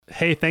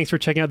Hey, thanks for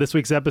checking out this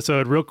week's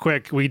episode. Real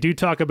quick, we do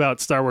talk about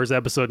Star Wars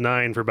Episode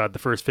 9 for about the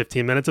first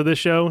 15 minutes of this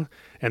show,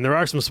 and there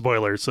are some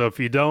spoilers, so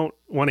if you don't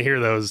want to hear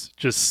those,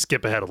 just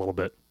skip ahead a little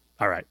bit.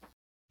 All right.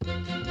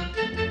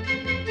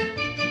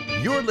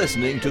 You're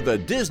listening to the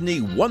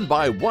Disney One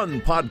by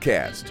One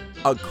podcast,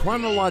 a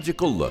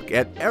chronological look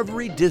at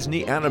every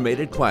Disney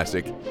animated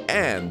classic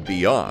and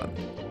beyond.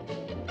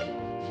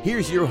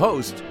 Here's your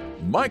host,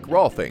 Mike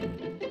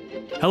Rolfing.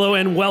 Hello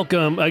and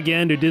welcome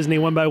again to Disney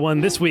One by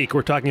One. This week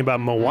we're talking about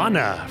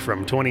Moana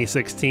from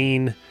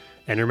 2016.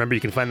 And remember,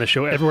 you can find the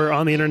show everywhere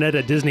on the internet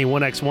at Disney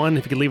 1x1.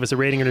 If you could leave us a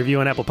rating and review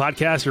on Apple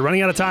Podcasts, you're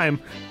running out of time.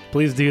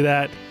 Please do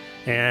that.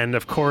 And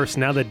of course,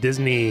 now that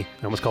Disney,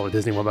 I almost called it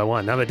Disney One by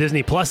One, now that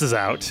Disney Plus is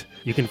out,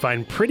 you can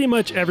find pretty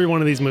much every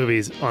one of these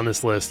movies on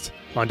this list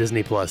on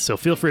Disney Plus. So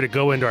feel free to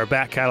go into our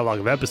back catalog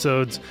of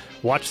episodes,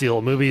 watch the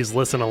old movies,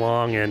 listen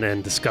along,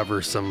 and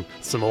discover some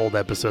old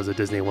episodes of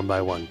Disney One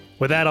by One.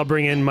 With that, I'll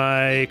bring in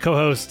my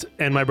co-host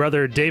and my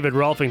brother, David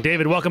Rolfing.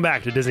 David, welcome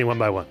back to Disney One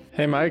by One.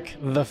 Hey, Mike,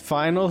 the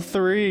final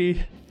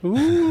three.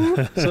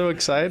 Ooh, so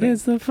exciting.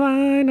 It's the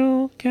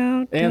final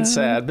countdown. And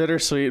sad,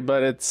 bittersweet,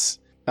 but it's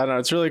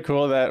really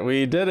cool that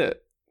we did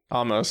it.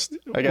 Almost.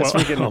 I guess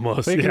we can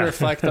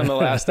reflect on the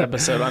last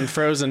episode on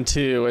Frozen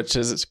 2, which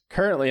is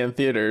currently in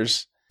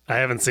theaters. I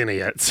haven't seen it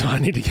yet, so I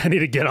need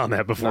to get on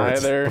that before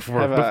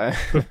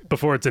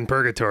it's in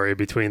purgatory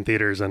between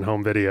theaters and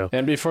home video.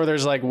 And before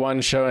there's like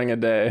one showing a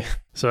day.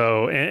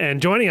 So,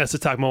 and joining us to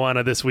talk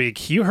Moana this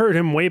week, you heard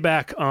him way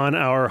back on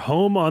our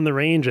Home on the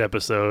Range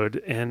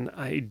episode, and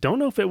I don't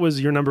know if it was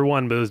your number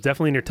one, but it was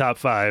definitely in your top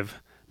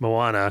 5.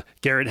 Moana.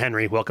 Garrett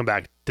Henry, welcome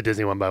back to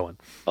Disney One by One.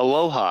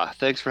 Aloha.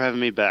 Thanks for having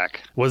me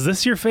back. Was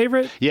this your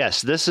favorite?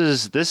 Yes, this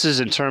is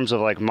in terms of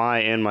like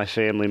my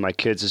family, my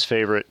kids'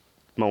 favorite.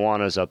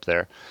 Moana's up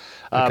there.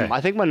 Okay. I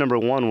think my number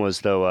one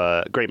was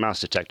though Great Mouse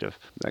Detective.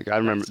 Like, I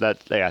remember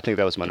that. Yeah, I think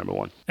that was my number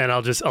one. And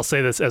I'll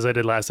say this as I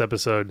did last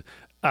episode.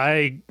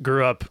 I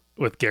grew up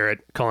with Garrett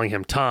calling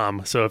him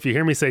Tom. So if you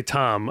hear me say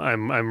Tom,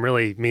 I'm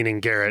really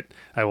meaning Garrett.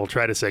 I will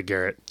try to say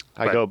Garrett.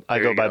 I go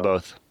by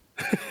both.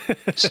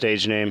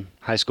 Stage name,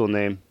 high school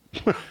name.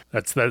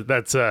 That's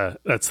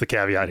the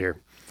caveat here.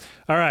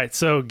 All right,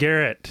 so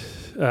Garrett,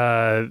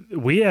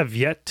 we have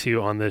yet to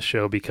on this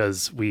show,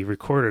 because we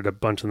recorded a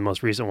bunch of the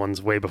most recent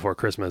ones way before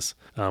Christmas.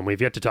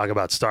 We've yet to talk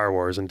about Star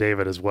Wars, and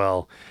David as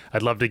well.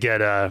 I'd love to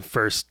get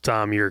first,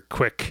 Tom, your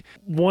quick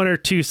 1 or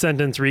 2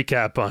 sentence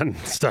recap on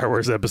Star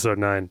Wars Episode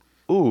 9.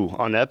 Ooh,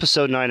 on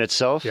Episode 9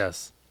 itself?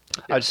 Yes.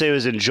 I'd say it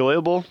was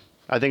enjoyable.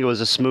 I think it was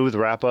a smooth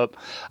wrap up.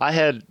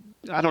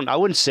 I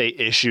wouldn't say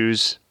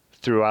issues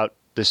throughout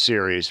the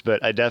series,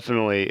 but I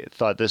definitely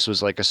thought this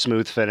was like a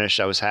smooth finish.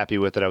 I was happy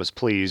with it. I was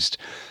pleased.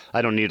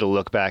 I don't need to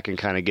look back and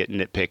kind of get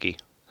nitpicky.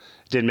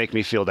 It didn't make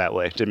me feel that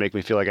way. It didn't make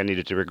me feel like I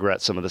needed to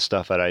regret some of the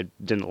stuff that I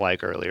didn't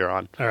like earlier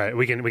on. All right,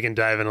 we can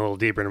dive in a little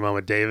deeper in a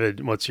moment.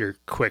 David, what's your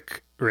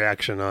quick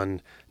reaction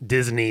on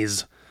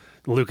Disney's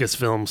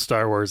Lucasfilm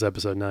Star Wars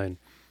Episode 9?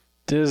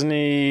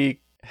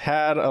 Disney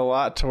had a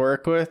lot to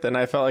work with, and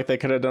I felt like they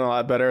could have done a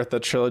lot better with the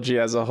trilogy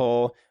as a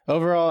whole.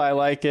 Overall, I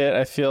like it.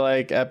 I feel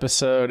like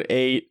Episode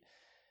 8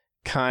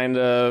 kind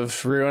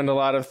of ruined a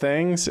lot of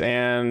things,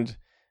 and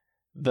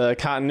the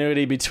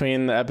continuity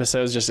between the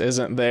episodes just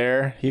isn't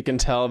there. You can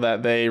tell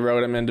that they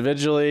wrote them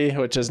individually,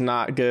 which is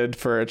not good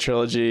for a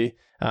trilogy.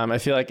 I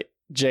feel like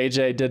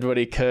JJ did what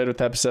he could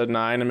with Episode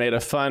 9 and made a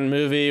fun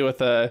movie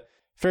with a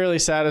fairly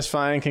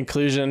satisfying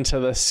conclusion to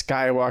the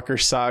Skywalker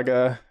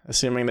saga,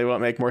 assuming they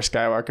won't make more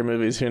Skywalker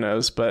movies, who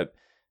knows. But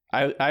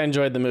I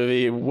enjoyed the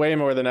movie way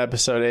more than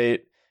Episode 8.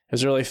 It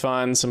was really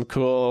fun, some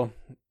cool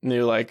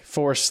new like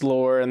Force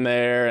lore in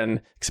there and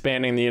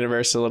expanding the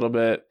universe a little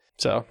bit.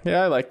 So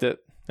yeah, I liked it.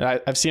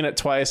 I've seen it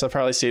twice. I'll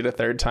probably see it a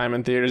third time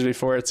in theaters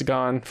before it's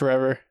gone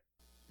forever.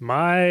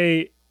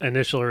 My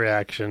initial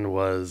reaction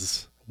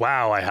was,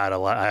 wow, I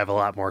have a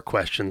lot more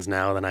questions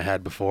now than I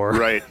had before.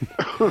 Right.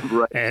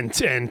 Right.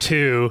 And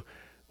 2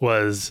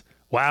 was,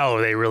 wow,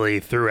 they really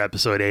threw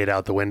Episode 8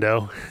 out the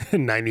window.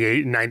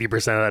 90%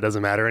 of that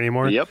doesn't matter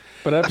anymore. Yep.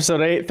 But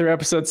Episode 8 threw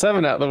Episode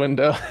 7 out the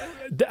window.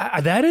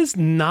 That is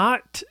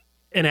not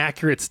an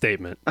accurate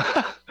statement.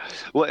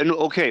 Well, and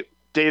okay,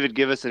 David,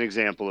 give us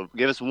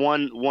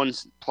one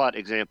plot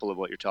example of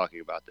what you're talking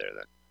about there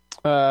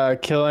then.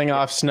 Killing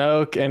off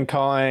Snoke and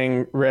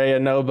calling Rey a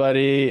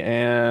nobody,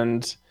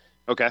 and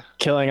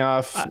killing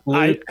off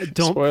Luke. I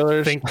don't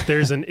Spoilers. think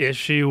there's an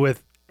issue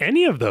with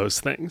any of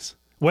those things.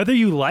 Whether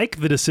you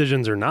like the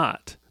decisions or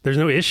not, there's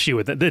no issue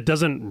with it. It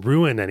doesn't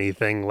ruin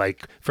anything,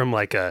 like from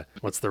like a,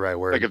 what's the right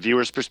word? Like a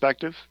viewer's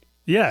perspective?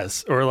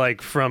 Yes, or like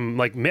from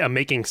like a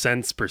making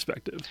sense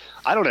perspective.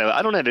 I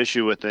don't have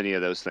issue with any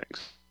of those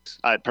things.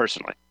 I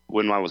personally,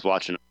 when I was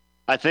watching it,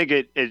 I think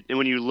it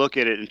when you look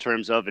at it in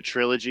terms of a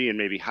trilogy and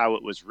maybe how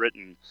it was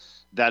written,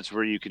 that's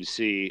where you can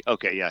see,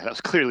 okay, yeah, that was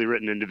clearly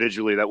written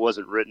individually. That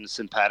wasn't written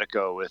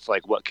simpatico with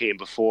like what came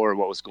before and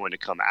what was going to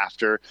come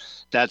after.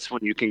 That's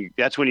when you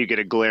get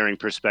a glaring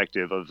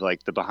perspective of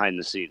like the behind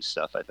the scenes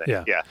stuff, I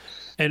think. Yeah.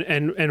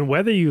 And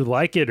whether you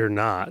like it or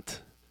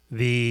not,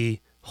 the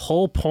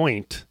whole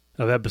point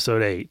of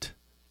Episode 8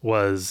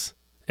 was,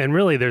 and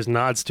really there's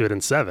nods to it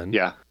in 7.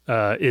 Yeah.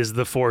 Is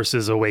the Force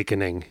is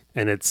awakening,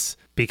 and it's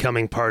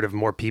becoming part of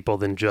more people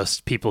than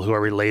just people who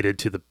are related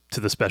to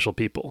the special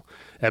people.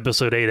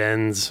 Episode 8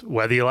 ends,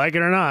 whether you like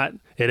it or not,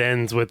 it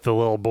ends with the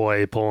little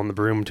boy pulling the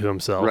broom to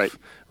himself. Right.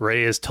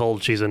 Rey is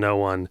told she's a no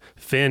one.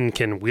 Finn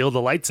can wield a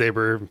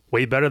lightsaber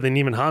way better than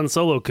even Han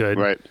Solo could.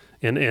 Right.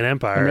 In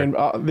Empire. I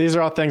mean, these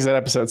are all things that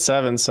Episode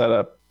 7 set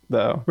up,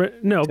 though.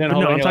 No, Finn no,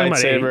 holding I'm a talking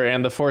about 8. lightsaber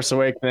and the Force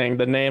Awakening,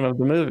 the name of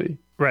the movie.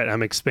 Right,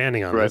 I'm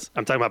expanding on Right. this.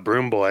 I'm talking about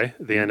Broom Boy,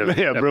 the end of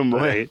Yeah, Broom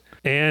Boy. 8.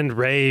 And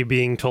Rey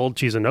being told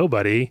she's a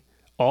nobody,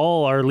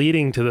 all are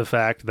leading to the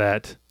fact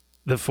that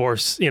the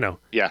Force,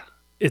 Yeah.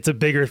 it's a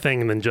bigger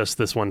thing than just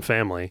this one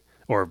family,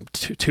 or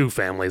two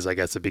families, I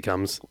guess it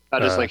becomes.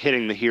 Not just like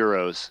hitting the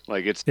heroes.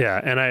 Like it's Yeah,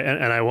 and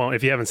I won't,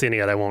 if you haven't seen it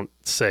yet, I won't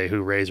say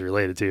who Rey's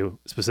related to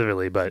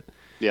specifically, but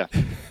yeah.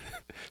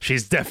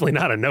 she's definitely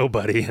not a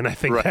nobody, and I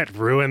think Right. that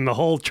ruined the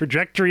whole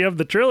trajectory of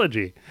the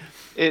trilogy.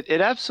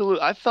 It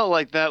absolutely. I felt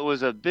like that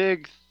was a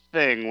big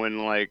thing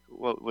when like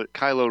what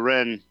Kylo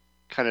Ren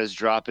kind of is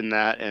dropping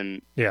that,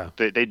 and Yeah.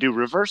 they do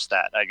reverse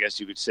that, I guess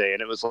you could say.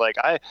 And it was like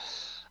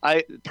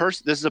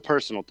this is a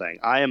personal thing.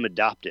 I am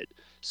adopted,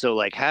 so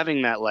like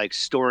having that like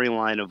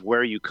storyline of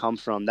where you come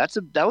from, that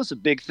was a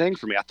big thing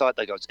for me. I thought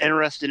like I was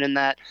interested in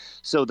that.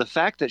 So the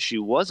fact that she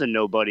was a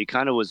nobody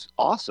kind of was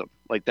awesome.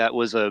 Like that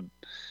was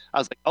I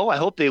was like, oh, I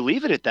hope they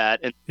leave it at that.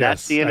 And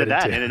that's Yes, the end I of did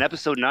that. too. And in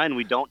episode 9,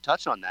 we don't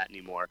touch on that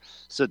anymore.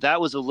 So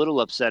that was a little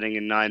upsetting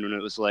in 9 when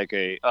it was like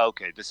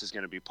okay, this is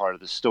going to be part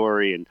of the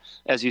story. And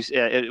as you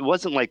said, it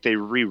wasn't like they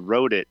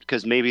rewrote it,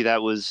 because maybe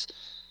that was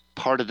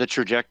part of the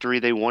trajectory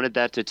they wanted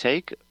that to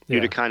take, you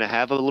Yeah. to kind of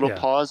have a little Yeah.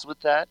 pause with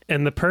that.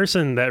 And the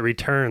person that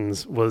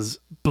returns was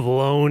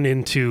blown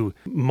into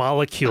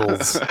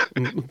molecules,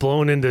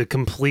 blown into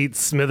complete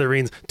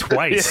smithereens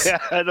twice. Yeah,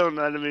 I don't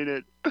know. I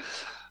mean,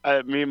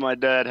 me and my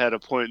dad had a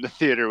point in the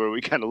theater where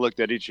we kind of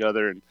looked at each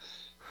other, and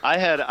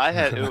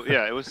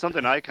it was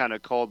something I kind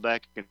of called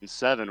back in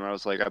 7, where I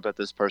was like, I bet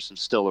this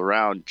person's still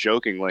around,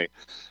 jokingly.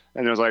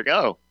 And it was like,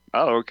 oh,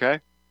 okay.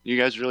 You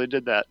guys really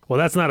did that. Well,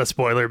 that's not a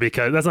spoiler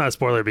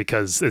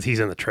because he's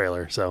in the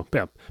trailer. So,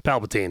 yeah,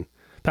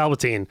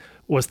 Palpatine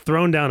was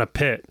thrown down a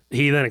pit.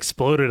 He then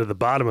exploded at the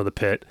bottom of the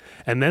pit,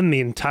 and then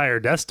the entire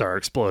Death Star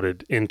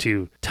exploded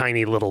into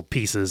tiny little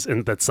pieces,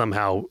 and that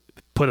somehow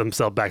put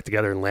himself back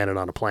together and landed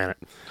on a planet.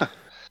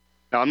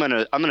 Now I'm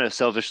gonna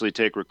selfishly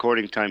take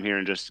recording time here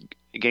and just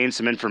gain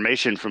some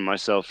information from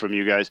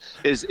you guys.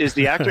 Is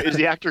the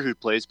actor who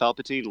plays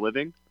Palpatine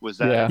living? Was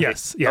that? Yeah.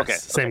 Yes, Okay.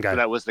 same guy. So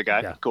that was the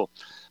guy. Yeah. Cool.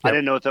 Yep. I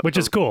didn't know if that Which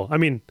is cool. I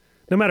mean,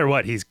 no matter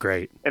what, he's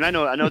great. And I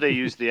know they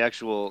used the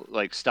actual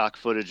like stock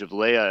footage of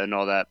Leia and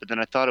all that, but then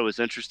I thought it was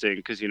interesting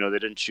because they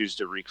didn't choose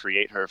to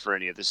recreate her for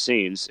any of the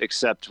scenes,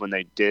 except when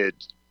they did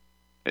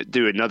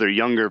do another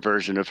younger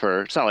version of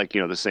her. It's not like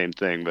the same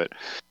thing, but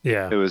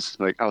Yeah. it was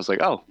like I was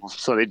like, oh,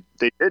 so they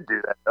did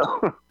do that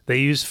though. They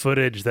used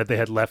footage that they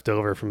had left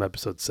over from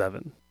episode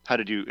 7. How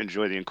did you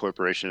enjoy the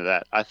incorporation of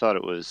that? I thought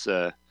it was.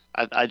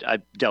 I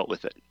dealt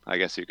with it, I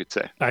guess you could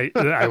say. I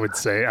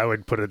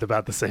would put it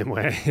about the same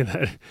way.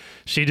 That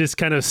she just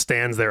kind of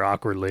stands there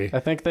awkwardly. I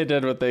think they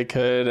did what they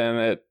could, and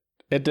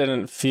it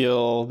didn't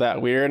feel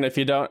that weird. And if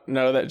you don't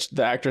know that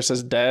the actress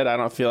is dead, I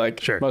don't feel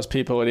like most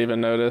people would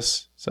even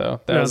notice.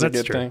 So that was a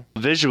good thing.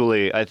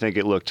 Visually, I think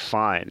it looked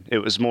fine. It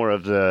was more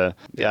of the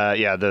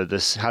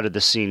how did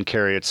the scene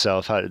carry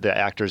itself? How did the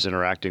actors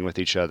interacting with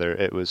each other?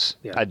 It was.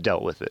 Yeah. I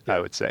dealt with it. Yeah. I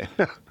would say.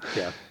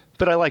 Yeah.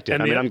 But I liked it.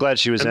 I mean, I'm glad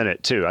she was in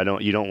it too.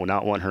 You don't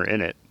not want her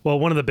in it. Well,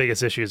 one of the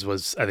biggest issues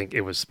was I think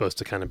it was supposed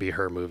to kind of be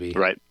her movie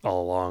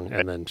all along,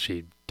 and then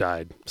she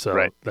died.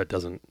 So that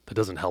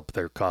doesn't help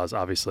their cause,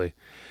 obviously.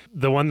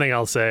 The one thing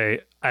I'll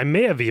say, I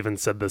may have even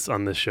said this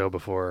on this show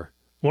before.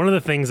 One of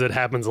the things that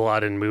happens a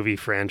lot in movie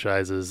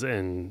franchises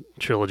and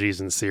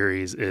trilogies and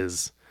series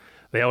is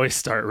they always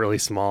start really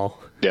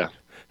small. Yeah.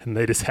 And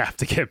they just have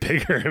to get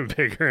bigger and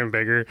bigger and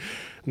bigger.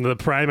 And the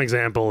prime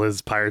example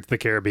is Pirates of the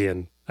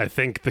Caribbean. I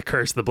think the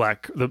Curse of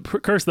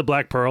the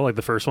Black Pearl, like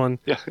the first one.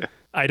 Yeah.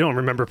 I don't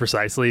remember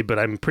precisely, but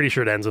I'm pretty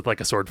sure it ends with like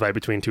a sword fight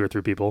between 2 or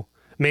 3 people,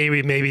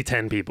 maybe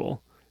 10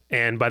 people.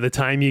 And by the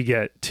time you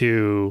get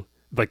to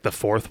like the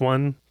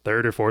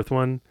third or fourth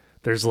one,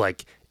 there's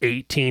like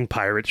 18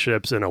 pirate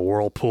ships in a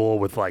whirlpool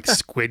with like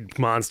squid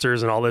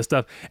monsters and all this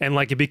stuff. And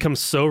like it becomes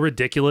so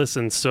ridiculous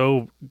and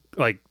so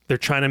like they're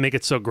trying to make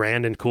it so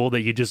grand and cool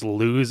that you just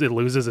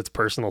loses its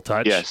personal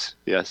touch.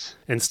 Yes.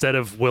 Instead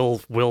of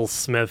Will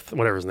Smith,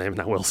 whatever his name,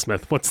 not Will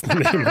Smith. What's the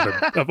name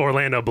of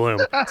Orlando Bloom?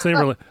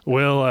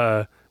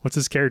 What's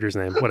his character's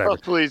name? Whatever. Oh,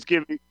 please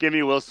give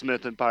me Will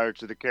Smith in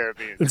Pirates of the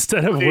Caribbean.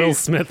 Instead of Will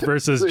Smith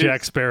versus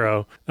Jack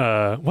Sparrow,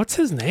 what's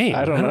his name?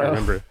 I don't know.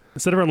 Remember.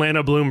 Instead of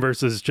Orlando Bloom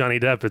versus Johnny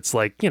Depp, it's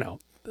like,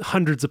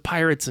 hundreds of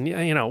pirates and,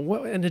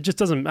 and it just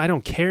doesn't, I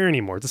don't care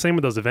anymore. It's the same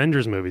with those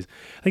Avengers movies.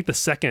 I think the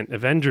second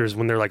Avengers,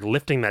 when they're like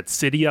lifting that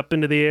city up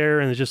into the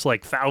air and there's just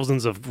like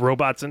thousands of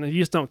robots and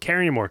you just don't care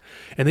anymore.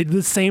 And they do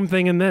the same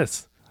thing in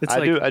this.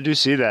 I do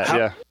see that.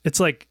 Yeah. It's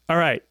like, all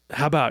right,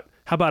 how about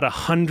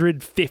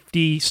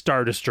 150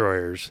 Star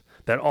Destroyers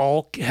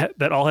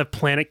that all have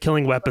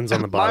planet-killing weapons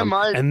on the bottom.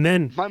 And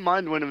then my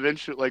mind went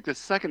eventually, like the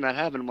second that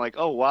happened, I'm like,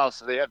 oh wow,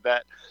 so they have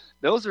that.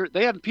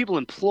 They have people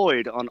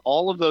employed on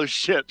all of those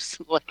ships.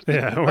 Like,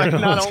 yeah, like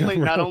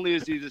not only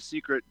is he the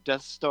secret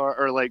Death Star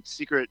or like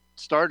secret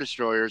Star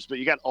Destroyers, but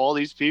you got all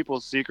these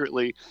people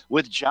secretly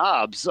with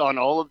jobs on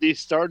all of these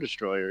Star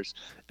Destroyers.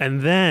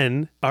 And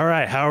then, all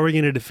right, how are we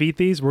going to defeat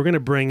these? We're going to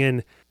bring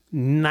in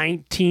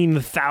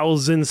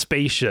 19,000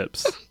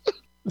 spaceships.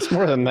 It's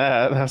more than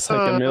that. That's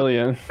like a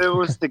million. It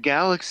was the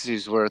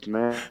galaxy's worth,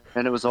 man.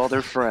 And it was all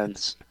their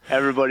friends.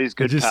 Everybody's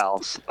good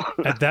pals.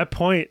 At that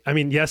point, I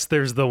mean, yes,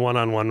 there's the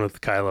one-on-one with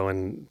Kylo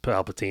and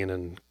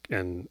Palpatine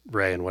and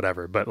Rey and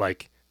whatever. But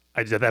like,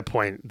 at that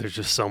point, there's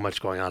just so much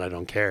going on. I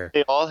don't care.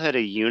 They all had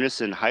a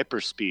unison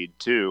hyperspeed,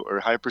 too.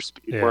 Or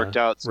hyperspeed worked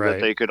out so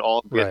that they could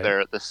all get there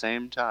at the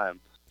same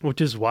time.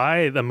 Which is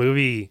why the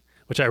movie,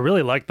 which I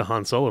really like the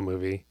Han Solo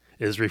movie,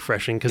 is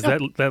refreshing because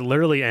that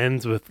literally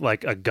ends with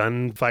like a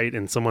gunfight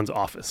in someone's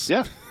office.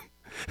 Yeah.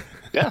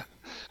 Yeah.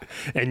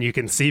 And you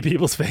can see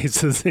people's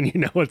faces and you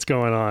know what's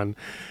going on.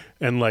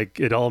 And like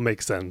it all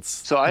makes sense.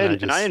 So I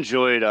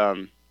enjoyed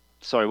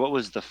what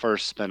was the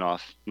first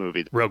spinoff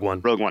movie? Rogue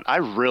One. I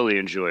really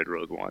enjoyed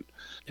Rogue One.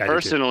 Yeah,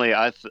 personally,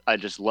 I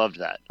just loved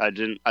that.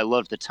 I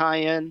loved the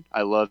tie-in,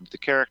 I loved the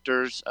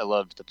characters, I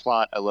loved the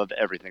plot, I loved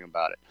everything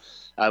about it.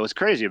 I was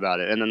crazy about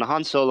it. And then the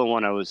Han Solo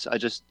one I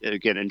just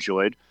again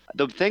enjoyed.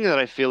 The thing that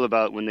I feel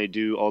about when they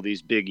do all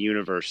these big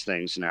universe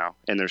things now,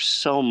 and there's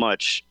so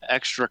much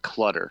extra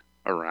clutter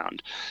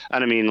around.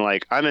 And I mean,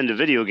 like, I'm into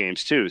video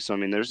games too. So, I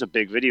mean, there's a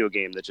big video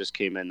game that just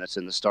came in that's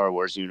in the Star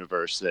Wars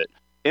universe that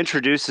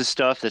introduces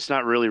stuff that's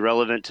not really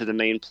relevant to the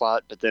main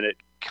plot, but then it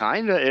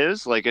kind of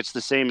is. Like, it's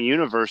the same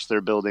universe they're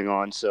building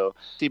on. So,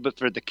 but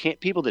for the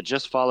people that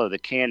just follow the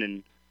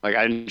canon, like,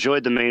 I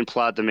enjoyed the main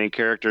plot, the main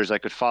characters. I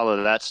could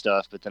follow that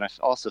stuff, but then I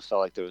also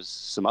felt like there was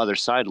some other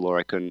side lore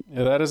I couldn't.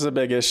 Yeah, that is a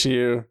big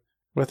issue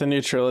with the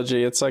new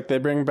trilogy. It's like they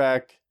bring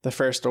back the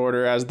First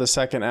Order as the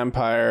Second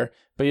Empire,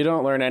 but you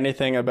don't learn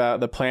anything about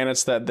the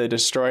planets that they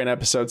destroy in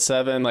Episode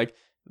 7. Like,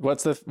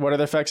 what are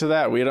the effects of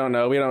that? We don't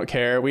know. We don't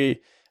care.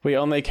 We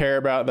only care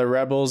about the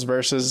rebels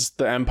versus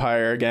the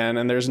Empire again,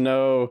 and there's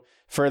no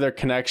further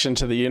connection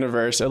to the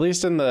universe. At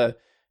least in the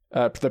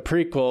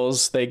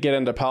prequels, they get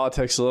into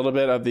politics a little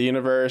bit of the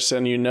universe,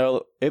 and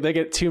they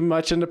get too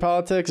much into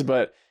politics,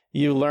 but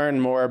you learn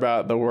more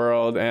about the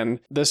world. And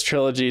this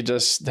trilogy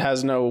just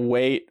has no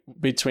weight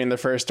between the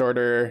First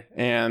Order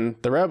and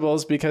the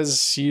rebels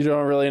because you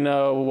don't really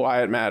know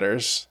why it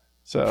matters.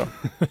 So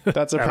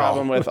that's a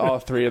problem with all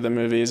three of the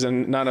movies,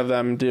 and none of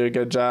them do a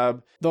good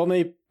job. The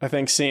only, I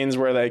think, scenes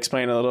where they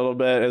explain it a little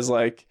bit is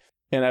like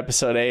in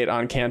Episode 8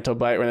 on Canto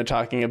Bight when they're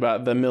talking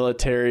about the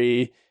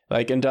military,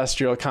 like,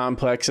 industrial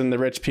complex and the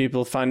rich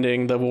people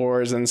funding the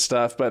wars and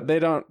stuff, but they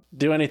don't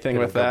do anything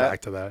with that.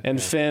 Back to that.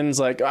 And Finn's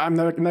like, I'm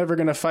never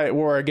going to fight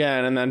war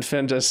again. And then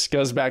Finn just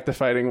goes back to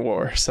fighting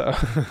war. So,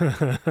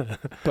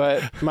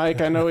 but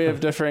Mike, I know we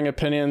have differing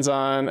opinions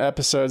on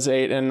Episodes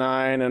 8 and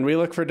 9, and we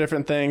look for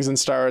different things in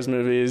Star Wars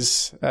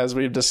movies, as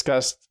we've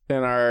discussed in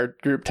our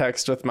group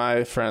text with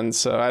my friends.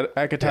 So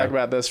I could talk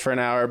about this for an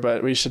hour,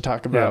 but we should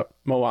talk about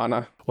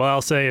Moana. Well,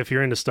 I'll say if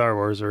you're into Star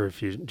Wars, or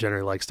if you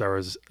generally like Star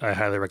Wars, I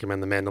highly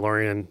recommend The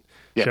Mandalorian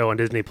show on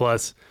Disney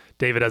Plus.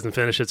 David hasn't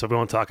finished it, so we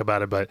won't talk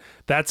about it, but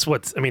that's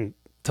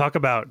talk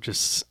about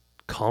just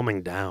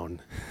calming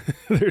down.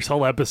 There's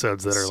whole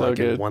episodes that are so like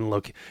good.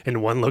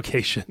 in one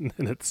location,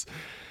 and it's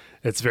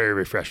very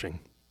refreshing.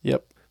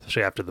 Yep.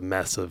 Especially after the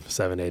mess of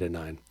 7, 8, and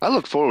 9. I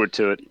look forward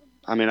to it.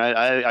 I mean,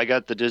 I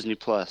got the Disney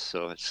Plus,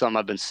 so it's something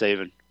I've been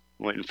saving,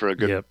 waiting for a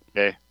good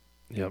day.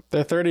 Yep.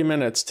 They're 30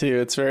 minutes too.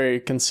 It's very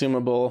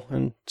consumable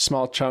in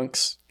small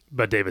chunks.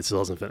 But David still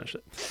hasn't finished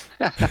it.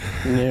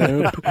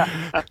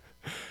 Nope.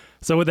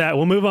 So with that,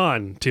 we'll move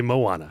on to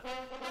Moana.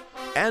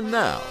 And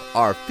now,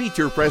 our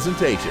feature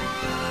presentation.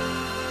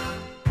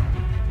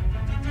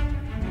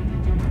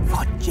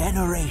 For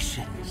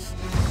generations,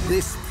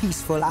 this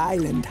peaceful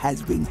island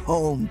has been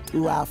home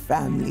to our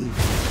family.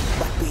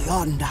 But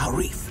beyond our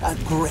reef, a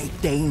great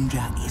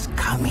danger is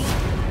coming.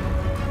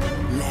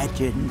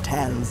 Legend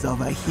tells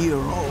of a hero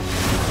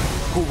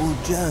who will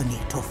journey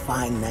to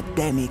find the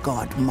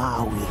demigod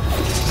Maui.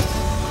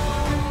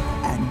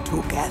 And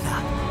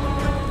together,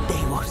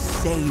 they will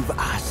save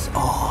us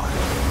all.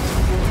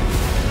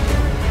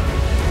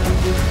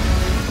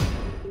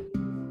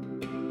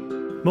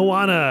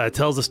 Moana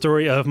tells the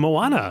story of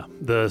Moana,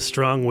 the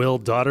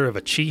strong-willed daughter of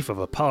a chief of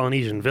a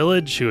Polynesian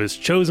village who is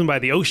chosen by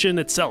the ocean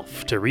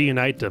itself to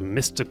reunite a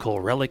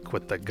mystical relic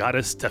with the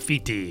goddess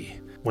Tafiti.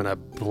 When a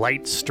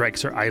blight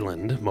strikes her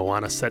island,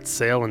 Moana sets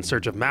sail in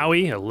search of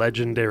Maui, a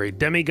legendary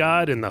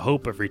demigod, in the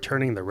hope of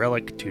returning the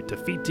relic to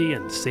Tafiti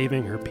and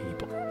saving her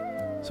people.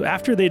 So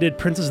after they did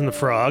Princess and the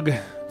Frog,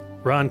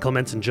 Ron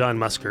Clements and John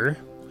Musker,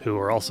 who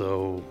are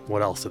also,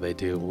 what else did they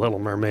do? Little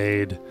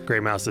Mermaid,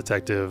 Great Mouse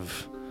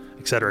Detective,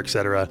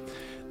 etc.,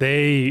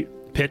 they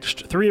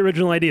pitched 3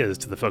 original ideas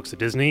to the folks at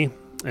Disney,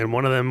 and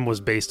one of them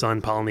was based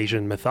on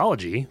Polynesian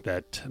mythology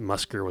that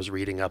Musker was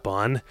reading up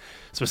on,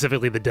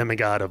 specifically the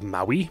demigod of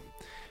Maui.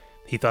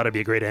 He thought it'd be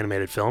a great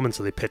animated film, and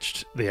so they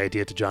pitched the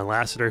idea to John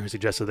Lasseter, who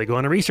suggested they go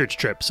on a research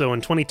trip. So in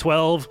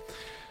 2012,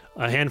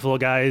 a handful of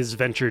guys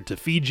ventured to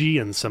Fiji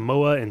and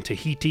Samoa and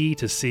Tahiti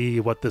to see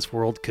what this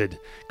world could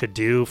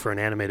do for an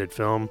animated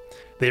film.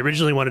 They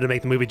originally wanted to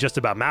make the movie just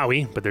about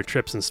Maui, but their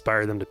trips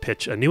inspired them to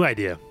pitch a new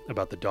idea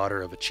about the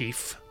daughter of a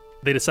chief.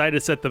 They decided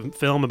to set the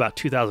film about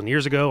 2,000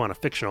 years ago on a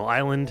fictional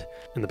island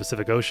in the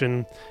Pacific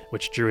Ocean,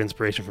 which drew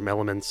inspiration from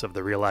elements of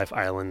the real-life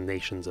island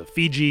nations of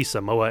Fiji,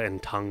 Samoa,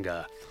 and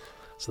Tonga.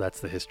 So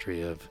that's the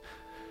history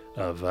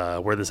of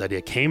where this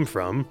idea came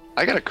from.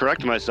 I got to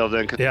correct myself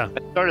then, because Yeah.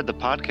 I started the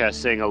podcast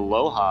saying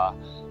aloha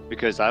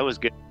because I was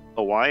getting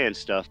Hawaiian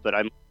stuff, but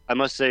I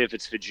must say if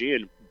it's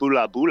Fijian,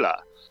 bula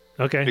bula.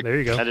 Okay, there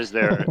you go. That is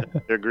their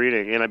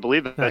greeting, and I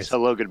believe that's Nice.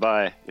 hello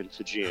goodbye in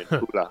Fijian.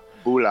 Bula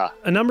bula.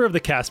 A number of the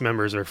cast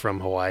members are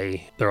from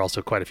Hawaii. There are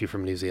also quite a few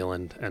from New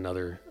Zealand and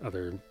other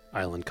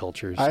island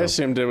cultures. I so-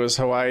 assumed it was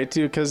Hawaii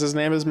too because his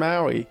name is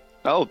Maui.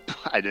 Oh,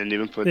 I didn't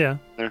even put Yeah.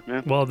 that there.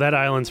 Yeah. Well, that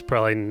island's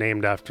probably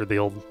named after the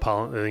old,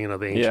 the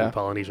ancient Yeah.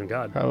 Polynesian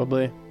god.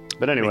 Probably.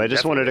 But anyway, I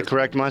just wanted to definitely is.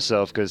 correct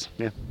myself because,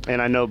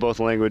 and I know both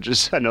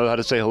languages. I know how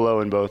to say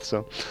hello in both,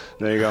 so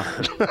there you go.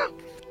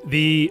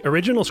 The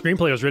original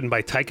screenplay was written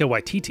by Taika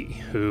Waititi,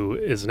 who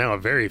is now a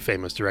very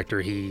famous director.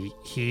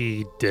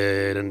 He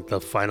did in the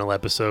final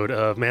episode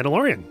of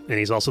Mandalorian, and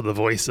he's also the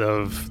voice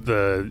of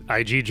the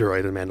IG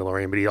droid in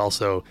Mandalorian. But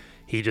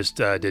he just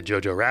did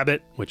Jojo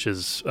Rabbit, which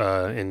is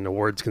in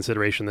awards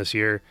consideration this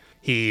year.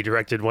 He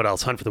directed what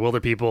else? Hunt for the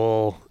Wilder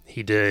People.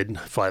 He did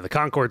Fly the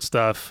Conchord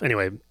stuff.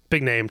 Anyway,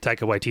 big name, Taika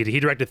Waititi. He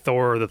directed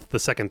Thor, the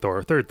second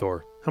Thor, third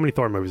Thor. How many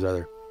Thor movies are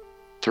there?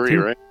 3,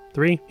 Two? right?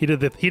 3? He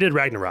did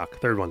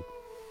Ragnarok, third one.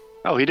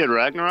 Oh, he did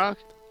Ragnarok?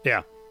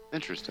 Yeah.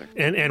 Interesting.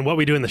 And What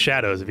We Do in the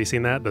Shadows. Have you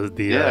seen that?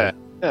 The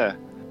Yeah.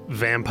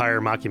 vampire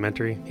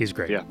mockumentary. He's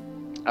great. Yeah.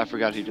 I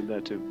forgot he did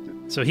that too.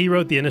 So he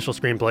wrote the initial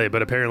screenplay,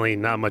 but apparently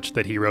not much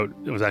that he wrote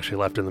was actually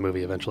left in the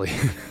movie eventually.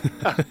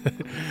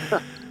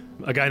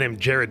 A guy named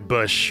Jared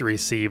Bush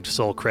received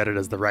sole credit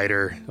as the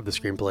writer of the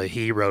screenplay.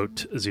 He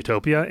wrote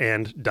Zootopia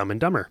and Dumb and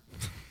Dumber.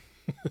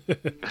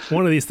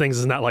 One of these things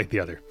is not like the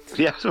other.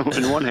 Yeah, so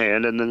in one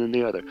hand and then in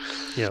the other.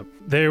 Yeah.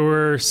 There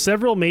were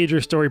several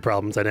major story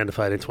problems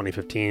identified in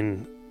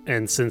 2015,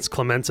 and since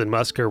Clements and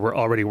Musker were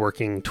already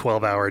working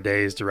 12-hour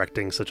days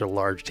directing such a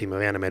large team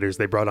of animators,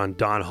 they brought on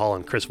Don Hall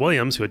and Chris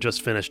Williams, who had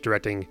just finished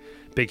directing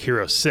Big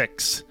Hero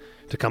 6,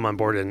 to come on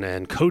board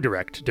and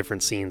co-direct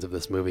different scenes of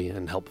this movie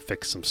and help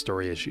fix some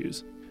story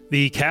issues.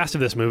 The cast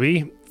of this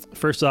movie,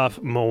 first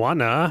off,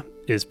 Moana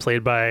is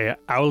played by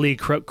Auli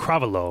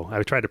Cravalho.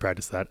 I tried to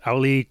practice that.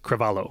 Auli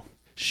Cravalho.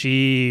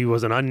 She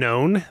was an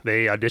unknown.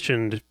 They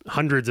auditioned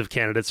hundreds of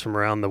candidates from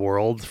around the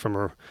world,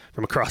 from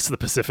across the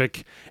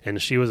Pacific, and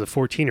she was a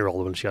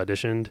 14-year-old when she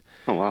auditioned.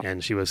 Oh, wow.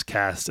 And she was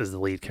cast as the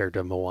lead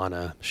character of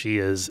Moana. She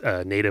is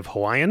a native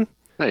Hawaiian.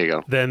 There you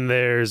go. Then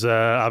there's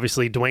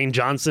obviously Dwayne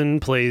Johnson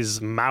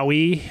plays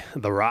Maui,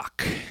 the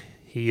Rock.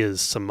 He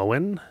is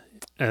Samoan.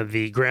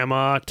 The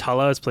grandma,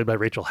 Tala, is played by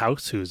Rachel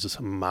House, who's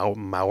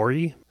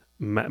Maori.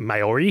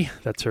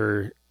 That's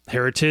her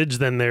heritage.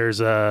 Then there's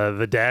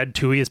the dad,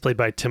 Tui, is played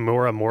by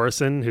Tamura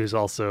Morrison, who's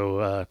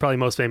also probably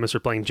most famous for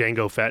playing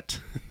Jango Fett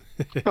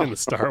in the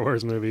Star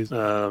Wars movies.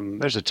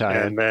 There's a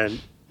tie-in. And then,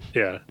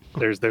 yeah,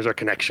 there's our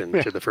connection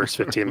to the first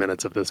 15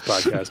 minutes of this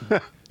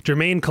podcast.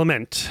 Jermaine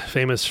Clement,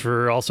 famous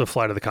for also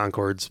Flight of the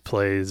Conchords,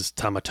 plays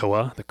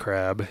Tamatoa, the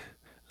crab.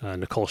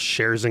 Nicole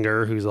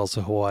Scherzinger, who's also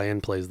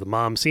Hawaiian, plays the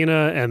mom,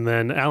 Sina. And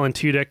then Alan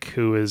Tudyk,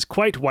 who is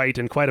quite white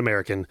and quite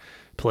American,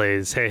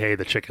 plays Hey Hey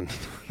the chicken.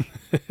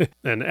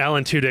 And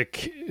Alan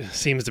Tudyk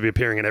seems to be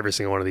appearing in every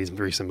single one of these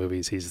recent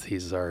movies.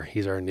 He's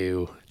our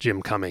new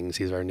Jim Cummings.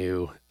 He's our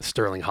new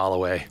Sterling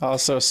Holloway.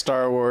 Also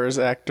Star Wars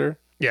actor.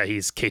 Yeah,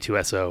 he's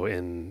K2SO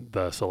in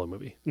the Solo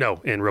movie.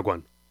 No, in Rogue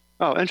One.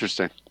 Oh,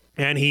 interesting.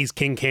 And he's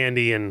King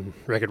Candy in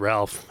Wreck-It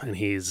Ralph, and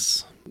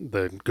he's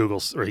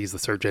he's the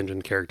search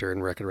engine character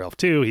in Wreck-It Ralph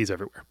 2. He's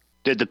everywhere.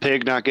 Did the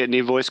pig not get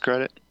any voice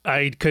credit?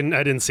 I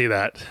didn't see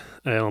that.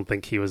 I don't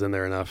think he was in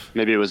there enough.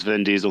 Maybe it was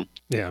Vin Diesel.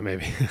 Yeah,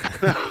 maybe.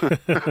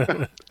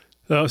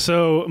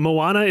 So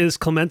Moana is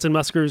Clements and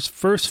Musker's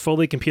first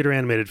fully computer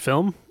animated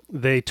film.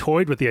 They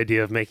toyed with the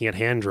idea of making it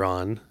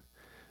hand-drawn,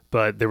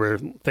 but there were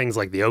things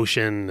like the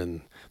ocean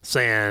and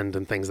sand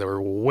and things that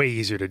were way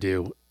easier to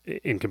do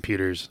in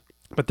computers.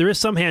 But there is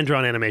some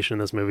hand-drawn animation in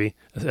this movie,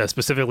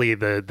 specifically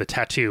the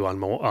tattoo on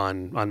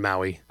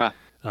Maui. Ah.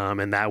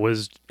 And that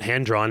was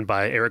hand-drawn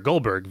by Eric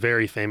Goldberg,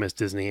 very famous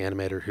Disney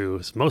animator who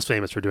is most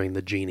famous for doing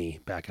the genie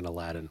back in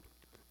Aladdin.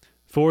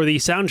 For the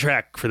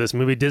soundtrack for this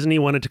movie, Disney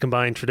wanted to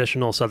combine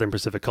traditional Southern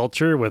Pacific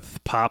culture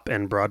with pop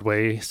and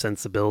Broadway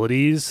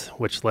sensibilities,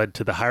 which led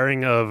to the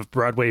hiring of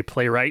Broadway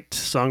playwright,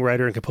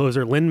 songwriter, and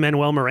composer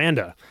Lin-Manuel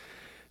Miranda,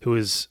 who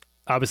is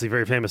obviously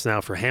very famous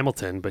now for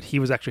Hamilton, but he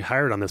was actually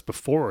hired on this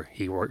before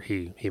he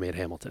made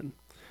Hamilton.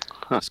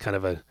 It's kind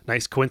of a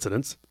nice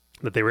coincidence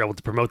that they were able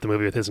to promote the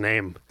movie with his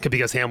name,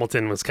 because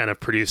Hamilton was kind of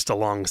produced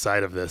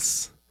alongside of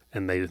this,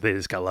 and they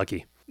just got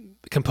lucky.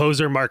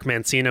 Composer Mark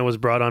Mancina was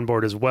brought on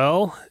board as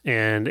well,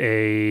 and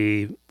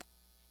a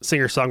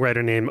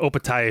singer-songwriter named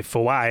Opatai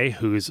Fawai,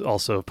 who's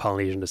also of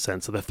Polynesian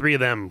descent. So the three of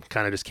them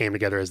kind of just came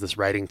together as this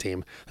writing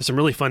team. There's some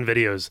really fun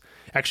videos.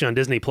 Actually, on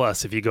Disney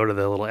Plus, if you go to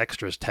the little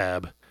extras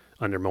tab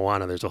under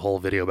Moana, there's a whole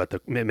video about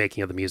the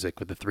making of the music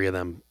with the three of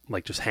them,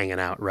 like just hanging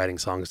out, writing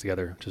songs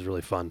together, which is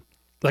really fun.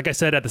 Like I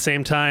said, at the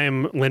same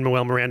time,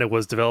 Lin-Manuel Miranda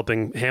was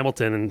developing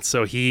Hamilton, and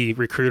so he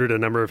recruited a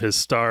number of his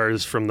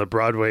stars from the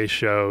Broadway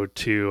show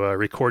to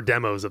record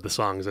demos of the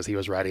songs as he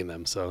was writing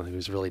them. So he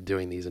was really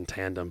doing these in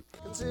tandem.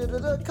 Consider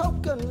the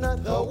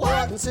coconut, the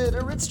what?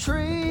 Consider its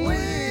tree. We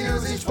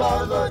use each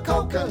part of the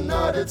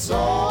coconut, it's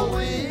all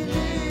we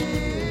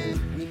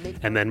need.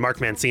 And then Mark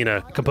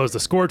Mancina composed the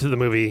score to the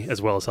movie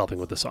as well as helping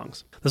with the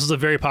songs. This is a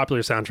very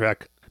popular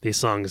soundtrack. These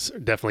songs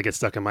definitely get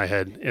stuck in my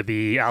head.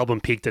 The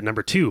album peaked at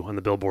number 2 on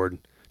the Billboard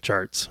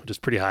charts, which is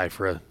pretty high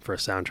for a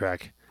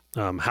soundtrack.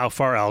 How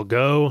Far I'll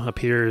Go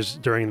appears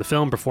during the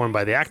film, performed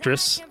by the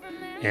actress,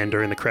 and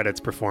during the credits,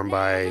 performed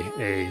by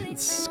a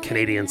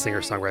Canadian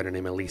singer-songwriter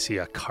named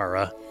Alicia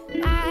Cara.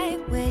 I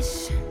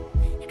wish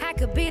I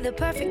could be the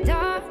perfect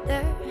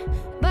daughter,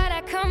 but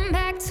I come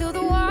back to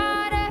the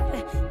water,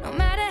 no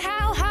matter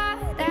how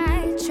hard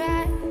I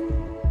try.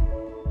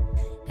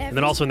 And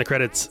then also in the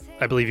credits,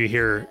 I believe you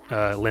hear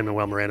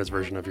Lin-Manuel Miranda's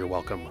version of You're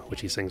Welcome, which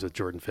he sings with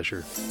Jordan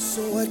Fisher.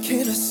 So what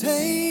can I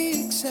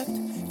say except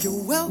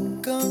you're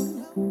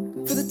welcome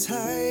for the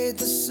tide,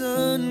 the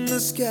sun, the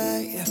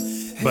sky.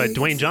 But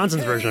Dwayne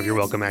Johnson's version of You're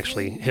Welcome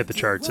actually hit the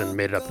charts and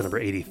made it up to number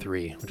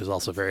 83, which is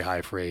also very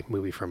high for a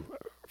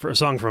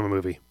song from a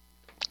movie.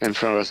 And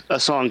from a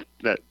song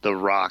that The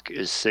Rock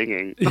is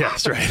singing.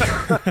 Yes,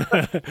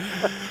 right.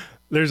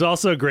 There's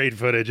also great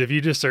footage. If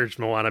you just search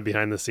Moana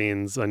behind the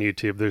scenes on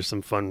YouTube, there's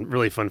some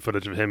really fun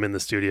footage of him in the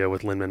studio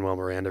with Lin-Manuel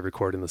Miranda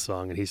recording the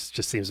song, and he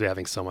just seems to be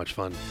having so much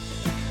fun.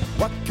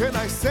 What can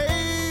I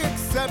say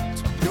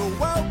except you're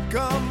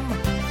welcome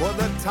for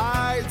the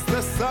tides,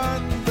 the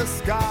sun, the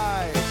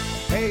sky.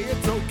 Hey,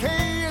 it's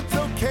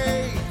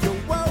okay,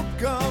 you're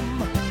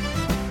welcome.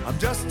 I'm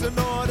just an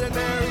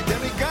ordinary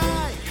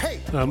demiguy.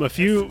 Hey. A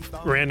few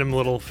random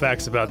little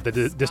facts about the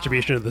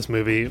distribution of this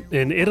movie.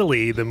 In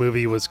Italy, the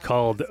movie was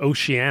called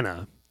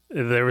Oceana.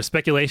 There was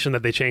speculation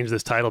that they changed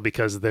this title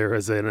because there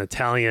was an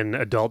Italian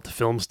adult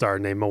film star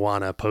named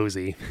Moana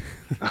Pozzi.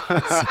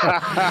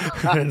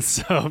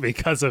 so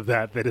because of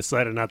that, they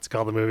decided not to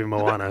call the movie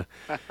Moana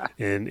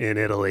in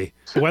Italy.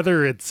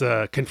 Whether it's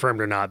confirmed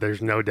or not,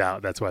 there's no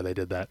doubt that's why they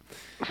did that.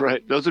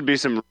 Right. Those would be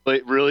some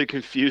really, really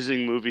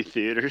confusing movie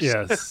theaters.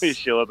 Yes. You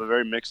show up a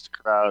very mixed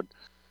crowd.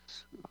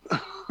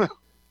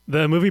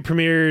 The movie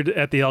premiered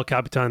at the El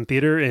Capitan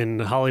Theater in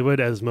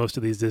Hollywood, as most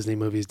of these Disney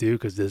movies do,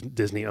 because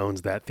Disney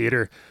owns that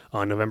theater,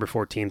 on November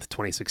 14th,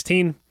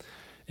 2016.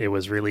 It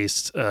was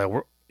released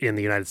in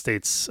the United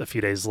States a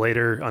few days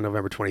later on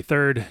November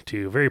 23rd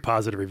to very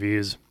positive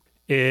reviews.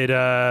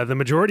 The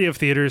majority of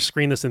theaters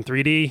screened this in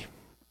 3D.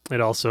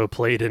 It also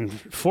played in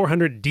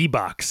 400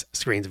 D-Box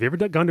screens. Have you ever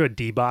gone to a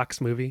D-Box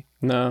movie?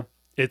 No.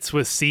 It's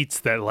with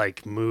seats that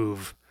like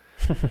move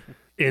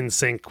in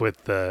sync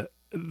with the...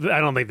 I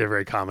don't think they're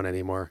very common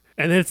anymore.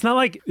 And it's not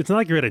like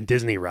you're at a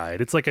Disney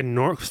ride. It's like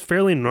a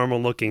fairly normal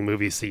looking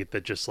movie seat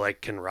that just like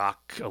can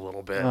rock a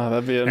little bit. Oh,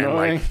 that'd be and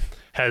annoying. like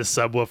has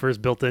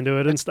subwoofers built into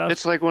it and stuff.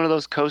 It's like one of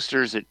those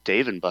coasters at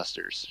Dave &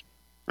 Buster's,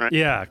 right?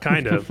 Yeah,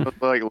 kind of.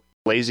 Like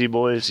Lazy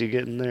Boys you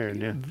get in there. And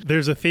yeah.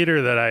 There's a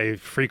theater that I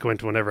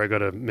frequent whenever I go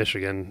to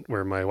Michigan,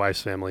 where my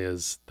wife's family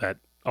is, that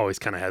always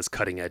kind of has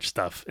cutting edge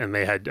stuff, and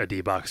they had a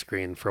D-Box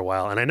screen for a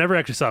while, and I never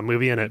actually saw a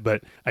movie in it,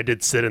 but I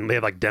did sit in. They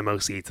had like demo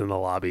seats in the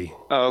lobby.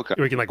 Oh, okay.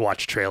 Where you can like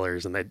watch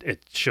trailers, and it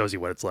shows you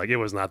what it's like. It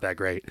was not that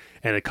great,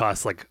 and it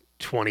costs like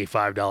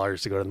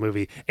 $25 to go to the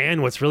movie.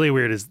 And what's really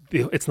weird is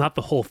it's not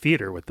the whole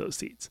theater with those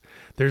seats.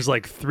 There's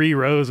like 3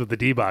 rows with the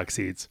D-Box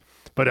seats,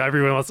 but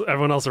everyone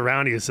else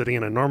around you is sitting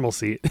in a normal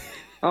seat.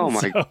 Oh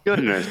my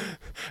goodness.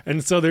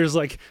 And so there's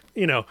like,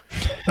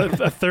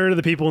 a third of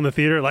the people in the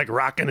theater like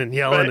rocking and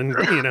yelling and,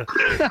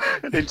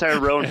 the entire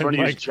row in front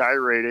of you is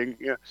gyrating.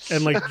 Yeah.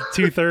 And like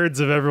 2/3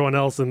 of everyone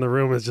else in the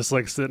room is just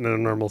like sitting in a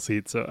normal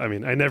seat. So, I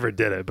mean, I never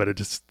did it, but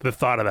the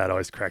thought of that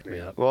always cracked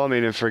me up. Well, I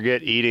mean, and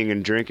forget eating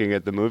and drinking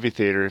at the movie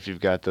theater if you've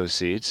got those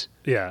seats.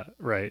 Yeah,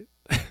 right.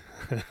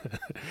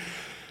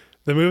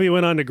 The movie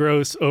went on to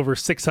gross over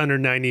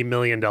 $690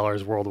 million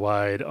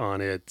worldwide on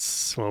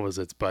its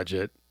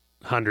budget?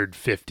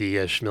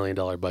 $150-ish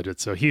million budget,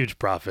 so huge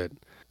profit.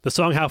 The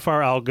song How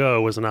Far I'll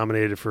Go was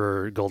nominated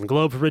for Golden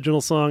Globe for Original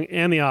Song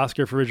and the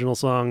Oscar for Original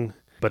Song,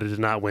 but it did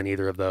not win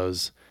either of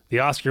those. The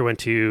Oscar went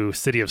to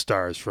City of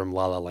Stars from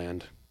La La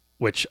Land,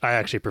 which I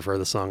actually prefer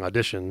the song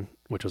Audition,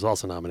 which was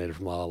also nominated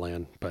from La La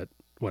Land, but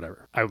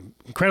whatever. I'm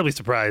incredibly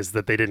surprised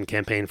that they didn't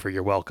campaign for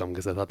You're Welcome,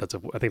 because I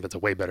think that's a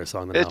way better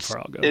song than How Far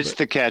I'll Go. It's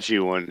the catchy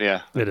one,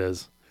 yeah. It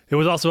is. It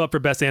was also up for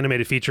Best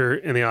Animated Feature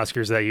in the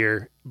Oscars that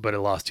year, but it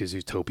lost to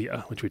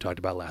Zootopia, which we talked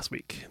about last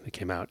week. It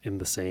came out in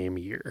the same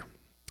year.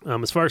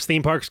 As far as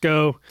theme parks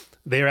go,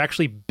 they are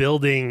actually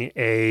building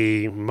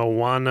a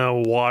Moana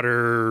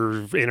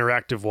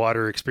interactive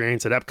water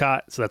experience at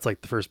Epcot. So that's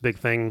like the first big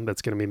thing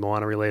that's going to be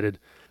Moana related.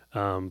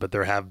 But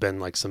there have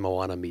been like some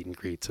Moana meet and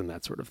greets and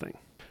that sort of thing.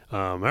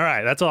 All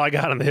right, that's all I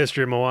got on the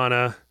history of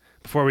Moana.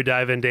 Before we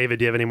dive in, David,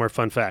 do you have any more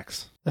fun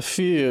facts? A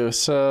few.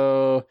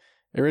 So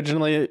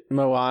originally,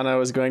 Moana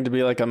was going to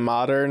be like a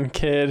modern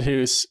kid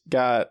who's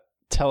got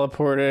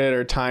teleported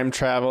or time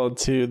traveled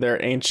to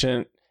their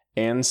ancient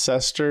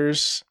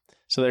ancestors.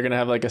 So they're going to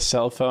have like a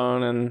cell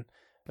phone, and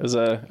it was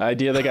an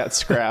idea that got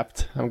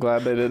scrapped. I'm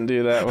glad they didn't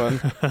do that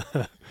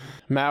one.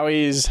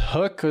 Maui's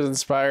hook was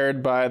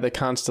inspired by the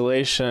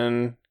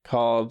constellation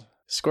called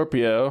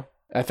Scorpio.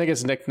 I think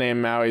it's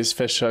nicknamed Maui's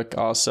fishhook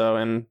also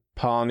in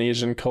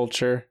Polynesian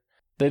culture.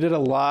 They did a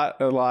lot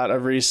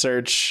of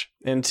research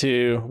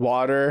into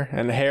water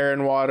and hair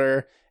in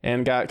water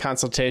and got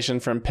consultation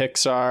from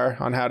Pixar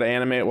on how to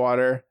animate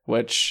water,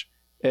 which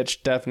it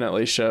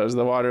definitely shows.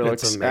 The water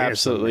looks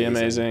absolutely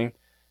amazing.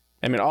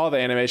 I mean, all the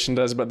animation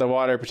does, but the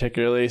water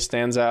particularly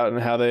stands out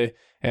and how they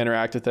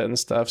interact with it and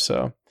stuff.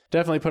 So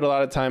definitely put a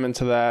lot of time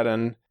into that.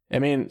 And I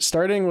mean,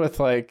 starting with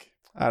like,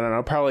 I don't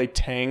know, probably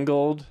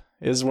Tangled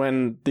is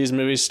when these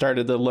movies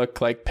started to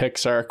look like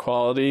Pixar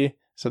quality.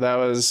 So that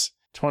was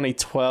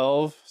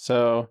 2012.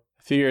 So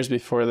a few years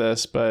before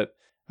this, but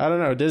I don't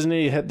know.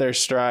 Disney hit their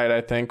stride,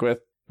 I think,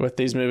 with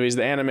these movies,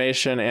 the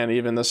animation and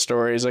even the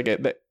stories. Like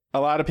a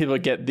lot of people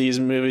get these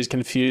movies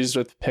confused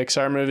with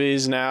Pixar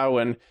movies now,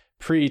 when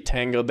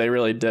pre-Tangled they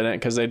really didn't,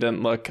 because they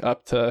didn't look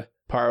up to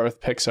par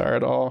with Pixar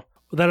at all.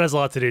 Well, that has a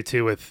lot to do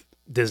too with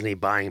Disney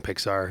buying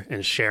Pixar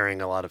and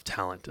sharing a lot of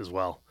talent as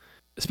well,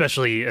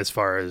 especially as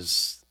far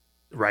as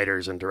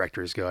writers and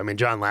directors go. I mean,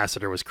 John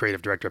Lasseter was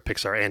creative director of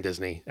Pixar and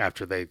Disney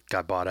after they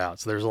got bought out.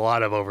 So there's a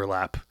lot of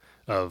overlap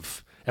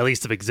of, at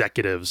least of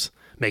executives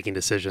making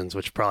decisions,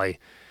 which probably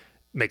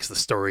makes the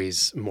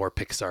stories more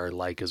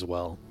Pixar-like as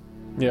well.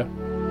 Yeah.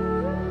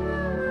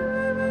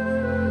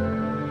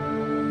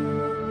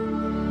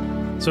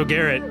 So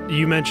Garrett,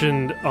 you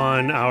mentioned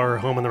on our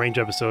Home on the Range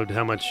episode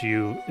how much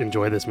you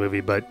enjoy this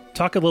movie, but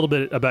talk a little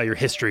bit about your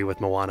history with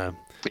Moana.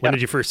 When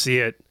did you first see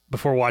it?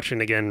 Before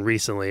watching again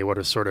recently, what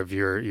are sort of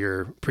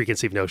your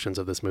preconceived notions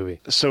of this movie?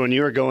 So when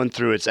you were going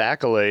through its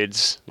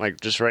accolades, like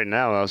just right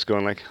now, I was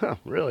going like, huh,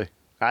 really?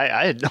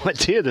 I had no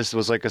idea this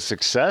was like a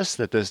success,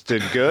 that this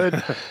did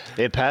good.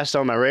 It passed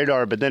on my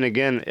radar, but then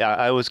again,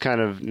 I was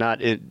kind of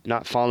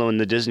not following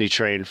the Disney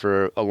train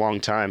for a long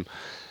time.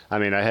 I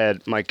mean, I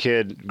had my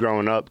kid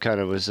growing up kind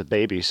of was a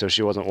baby, so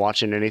she wasn't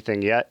watching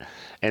anything yet.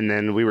 And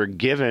then we were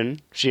given,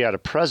 she had a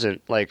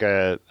present, like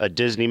a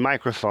Disney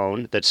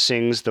microphone that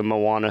sings the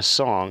Moana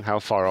song, How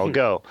Far I'll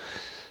Go.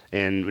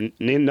 And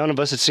none of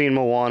us had seen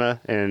Moana,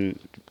 and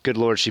good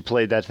Lord, she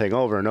played that thing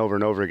over and over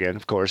and over again,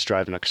 of course,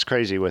 driving us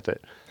crazy with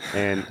it.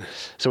 And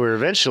so we were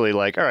eventually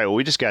like, all right, well,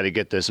 we just got to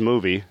get this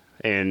movie.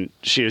 And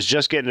she was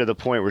just getting to the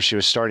point where she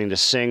was starting to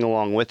sing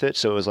along with it.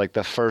 So it was like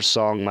the first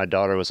song my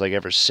daughter was like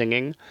ever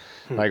singing,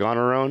 like on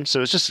her own. So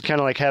it was just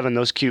kind of like having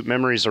those cute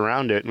memories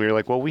around it. And we were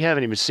like, well, we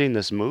haven't even seen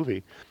this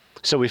movie.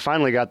 So we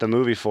finally got the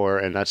movie for her,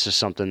 and that's just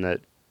something that,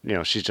 you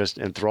know, she's just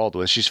enthralled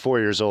with. She's 4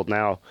 years old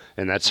now,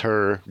 and that's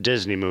her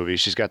Disney movie.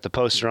 She's got the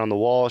poster on the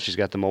wall. She's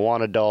got the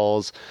Moana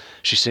dolls.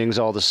 She sings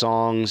all the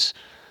songs.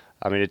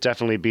 I mean, it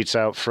definitely beats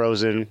out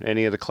Frozen,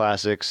 any of the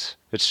classics.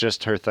 It's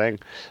just her thing.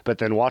 But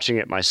then watching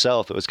it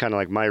myself, it was kind of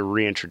like my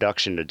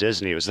reintroduction to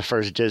Disney. It was the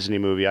first Disney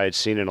movie I had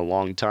seen in a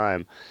long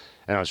time,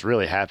 and I was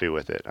really happy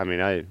with it. I mean,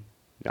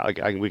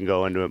 we can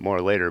go into it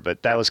more later,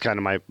 but that was kind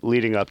of my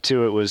leading up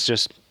to it, was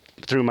just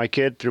through my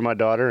kid, through my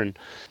daughter, and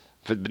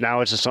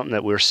now it's just something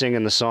that we're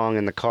singing the song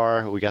in the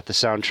car. We got the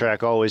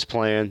soundtrack always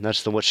playing.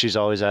 That's what she's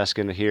always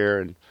asking to hear,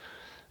 and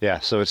yeah,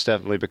 so it's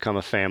definitely become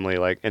a family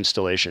like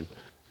installation.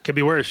 Could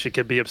be worse. She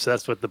could be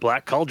obsessed with the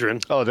Black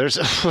Cauldron. Oh, there's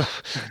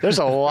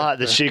a lot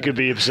that she could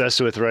be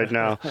obsessed with right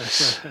now.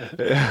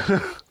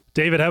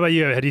 David, how about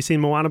you? Had you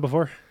seen Moana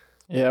before?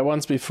 Yeah,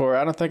 once before.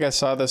 I don't think I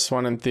saw this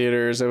one in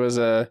theaters. It was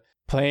a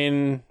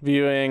plane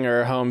viewing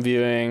or home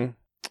viewing,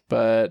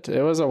 but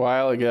it was a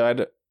while ago.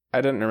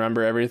 I didn't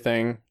remember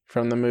everything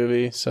from the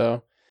movie,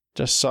 so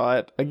just saw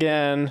it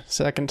again,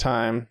 second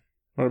time.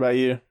 What about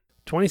you?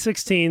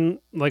 2016,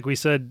 like we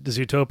said,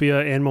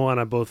 Zootopia and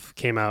Moana both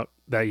came out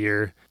that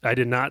year. I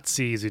did not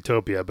see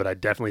Zootopia, but I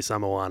definitely saw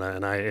Moana,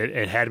 and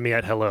it had me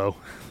at hello.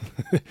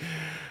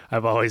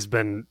 I've always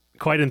been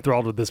quite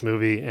enthralled with this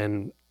movie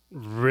and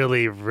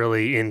really,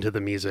 really into the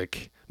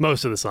music.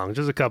 Most of the songs,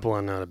 just a couple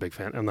I'm not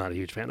a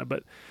huge fan of,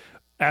 but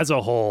as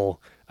a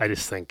whole, I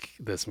just think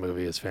this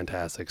movie is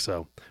fantastic.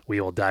 So we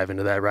will dive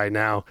into that right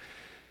now.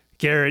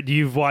 Garrett,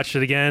 you've watched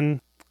it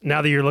again.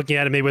 Now that you're looking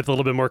at it maybe with a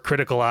little bit more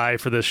critical eye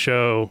for this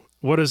show,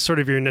 what is sort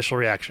of your initial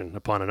reaction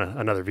upon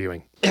another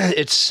viewing?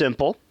 It's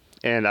simple.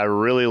 And I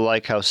really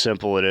like how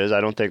simple it is.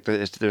 I don't think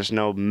that there's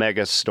no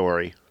mega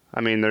story. I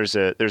mean, there's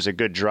a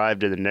good drive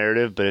to the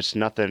narrative, but it's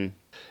nothing.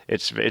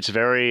 It's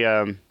very,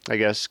 I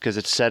guess, because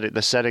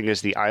the setting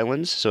is the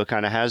islands, so it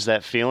kind of has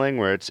that feeling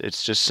where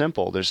it's just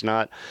simple. There's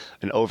not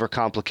an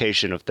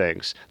overcomplication of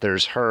things.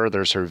 There's her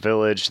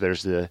village,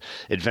 there's the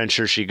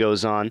adventure she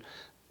goes on.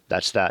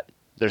 That's that.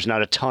 There's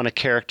not a ton of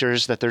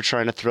characters that they're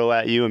trying to throw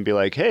at you and be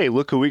like, hey,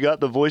 look who we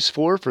got the voice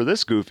for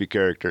this goofy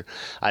character.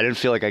 I didn't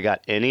feel like I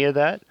got any of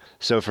that.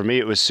 So for me,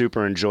 it was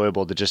super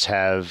enjoyable to just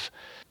have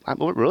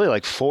really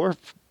like four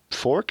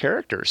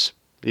characters.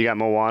 You got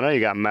Moana, you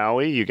got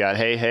Maui, you got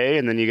Hey Hey,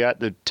 and then you got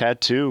the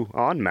tattoo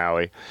on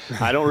Maui.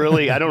 I don't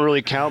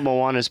really count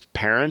Moana's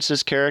parents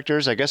as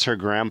characters. I guess her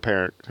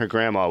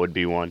grandma would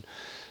be one,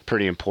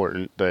 pretty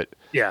important. But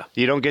yeah,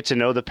 you don't get to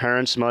know the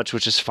parents much,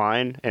 which is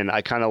fine, and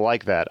I kind of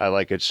like that. I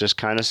like it's just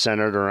kind of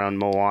centered around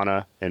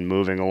Moana and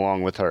moving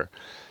along with her.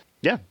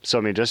 Yeah, so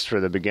I mean, just for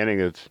the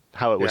beginning of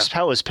how it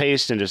was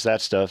paced and just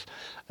that stuff,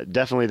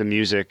 definitely the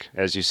music,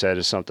 as you said,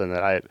 is something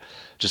that I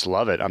just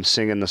love it. I'm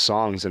singing the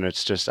songs, and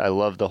it's just I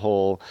love the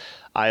whole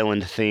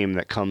island theme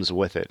that comes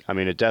with it. I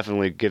mean, it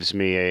definitely gives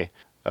me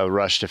a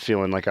rush to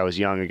feeling like I was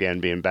young again,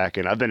 being back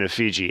in. I've been to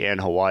Fiji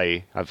and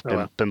Hawaii. I've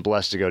been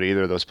blessed to go to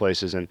either of those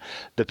places, and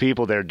the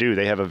people there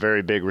they have a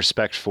very big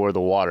respect for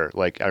the water.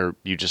 Like,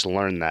 you just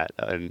learn that,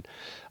 and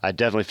I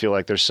definitely feel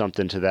like there's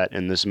something to that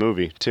in this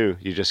movie too.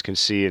 You just can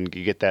see and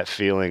you get that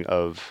feeling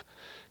of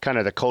kind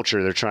of the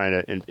culture they're trying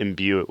to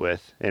imbue it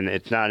with, and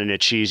it's not in a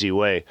cheesy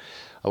way.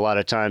 A lot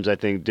of times I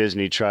think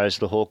Disney tries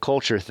the whole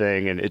culture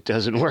thing and it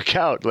doesn't work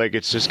out. Like,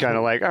 it's just kind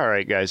of like, all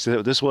right, guys,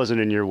 this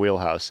wasn't in your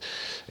wheelhouse,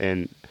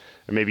 and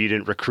or maybe you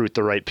didn't recruit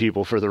the right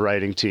people for the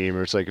writing team,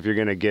 or it's like, if you're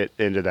going to get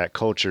into that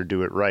culture,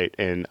 do it right.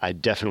 And I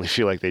definitely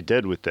feel like they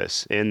did with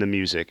this, and the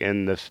music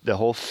and the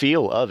whole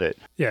feel of it.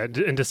 Yeah,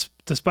 and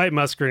despite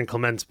Musker and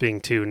Clements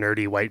being two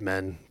nerdy white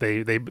men,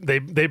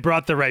 they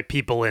brought the right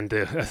people in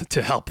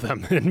to help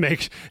them and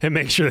make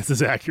sure this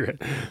is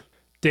accurate.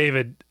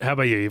 David, how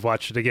about you? You've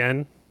watched it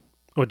again.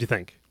 What do you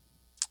think?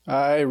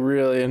 I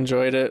really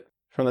enjoyed it.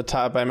 From the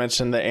top, I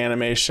mentioned the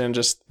animation.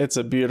 Just, it's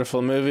a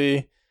beautiful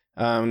movie.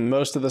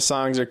 Most of the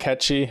songs are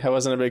catchy. I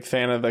wasn't a big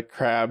fan of the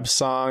crab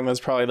song. That's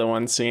probably the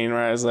one scene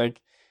where I was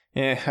like,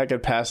 I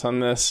could pass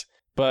on this.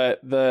 But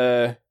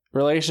the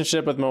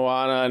relationship with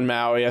Moana and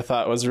Maui, I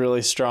thought was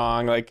really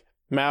strong. Like,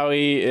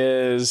 Maui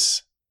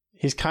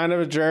he's kind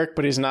of a jerk,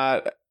 but he's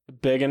not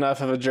big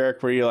enough of a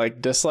jerk where you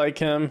like dislike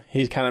him.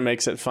 He kind of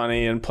makes it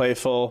funny and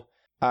playful.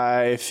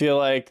 I feel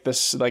like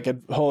this, like a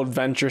whole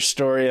adventure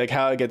story, like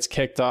how it gets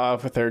kicked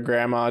off with her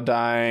grandma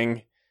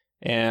dying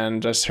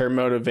and just her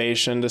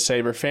motivation to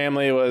save her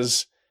family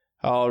was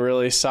all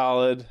really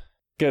solid.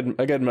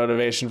 A good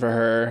motivation for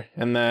her.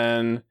 And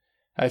then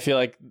I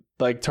feel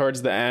like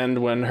towards the end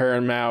when her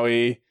and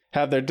Maui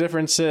have their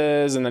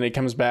differences and then he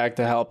comes back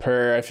to help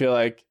her, I feel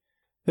like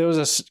there was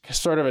a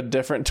sort of a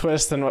different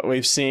twist than what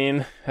we've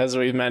seen. As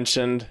we've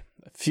mentioned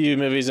a few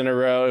movies in a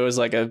row, it was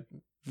like a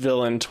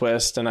villain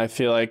twist, and I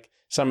feel like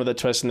some of the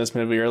twists in this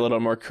movie are a little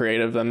more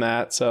creative than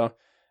that. So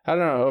I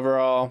don't know,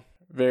 overall,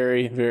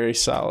 very, very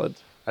solid.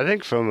 I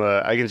think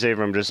I can say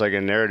from just like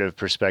a narrative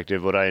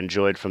perspective, what I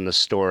enjoyed from the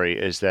story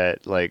is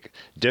that like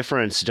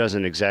difference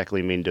doesn't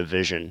exactly mean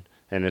division.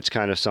 And it's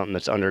kind of something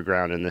that's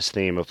underground in this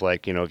theme of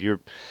like, if you're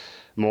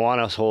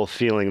Moana's whole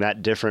feeling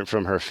that different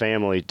from her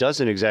family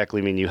doesn't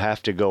exactly mean you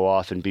have to go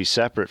off and be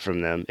separate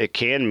from them. It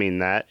can mean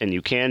that, and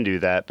you can do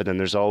that, but then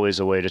there's always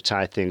a way to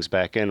tie things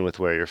back in with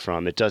where you're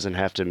from. It doesn't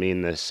have to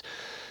mean this.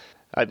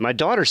 My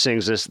daughter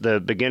sings the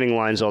beginning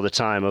lines all the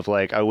time of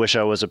like, I wish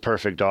I was a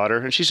perfect daughter.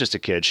 And she's just a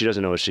kid. She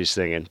doesn't know what she's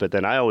singing. But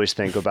then I always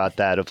think about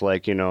that of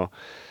like,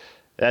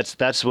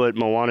 that's what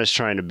Moana's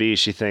trying to be.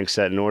 She thinks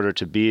that in order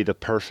to be the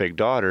perfect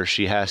daughter,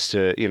 she has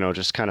to,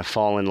 just kind of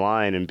fall in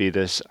line and be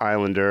this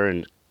islander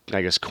and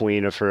I guess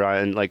queen of her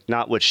island, like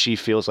not what she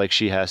feels like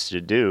she has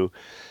to do.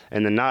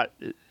 And then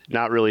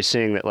not really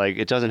seeing that like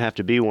it doesn't have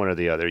to be one or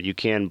the other. You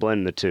can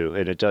blend the two,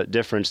 and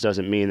difference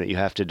doesn't mean that you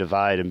have to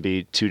divide and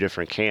be two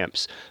different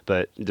camps,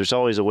 but there's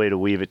always a way to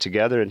weave it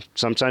together, and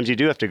sometimes you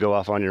do have to go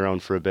off on your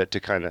own for a bit to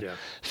kind of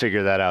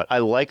figure that out. I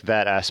like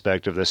that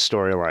aspect of this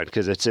storyline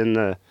because it's in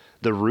the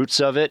roots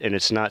of it, and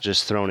it's not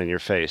just thrown in your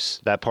face.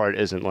 That part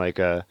isn't like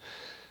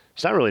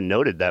it's not really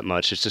noted that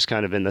much. It's just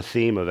kind of in the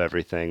theme of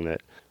everything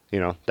that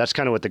that's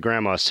kind of what the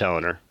grandma's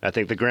telling her. I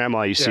think the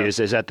grandma you see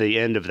is at the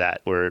end of that,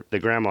 where the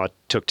grandma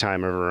took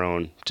time of her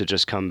own to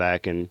just come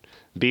back and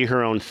be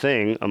her own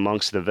thing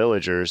amongst the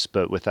villagers,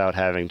 but without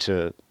having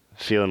to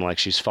feeling like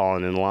she's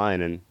fallen in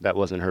line and that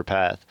wasn't her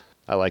path.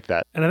 I like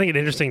that. And I think an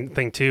interesting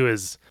thing too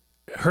is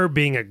her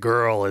being a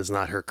girl is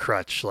not her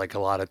crutch like a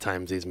lot of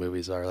times these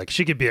movies are. Like,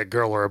 she could be a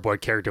girl or a boy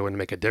character, wouldn't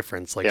make a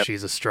difference. Like,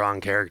 she's a strong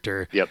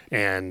character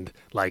and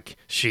like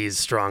she's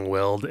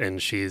strong-willed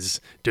and she's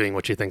doing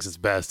what she thinks is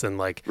best, and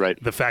like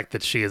the fact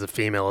that she is a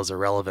female is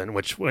irrelevant,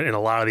 which in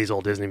a lot of these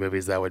old Disney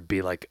movies that would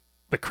be like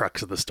the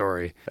crux of the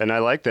story. And I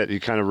like that you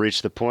kind of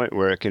reach the point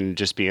where it can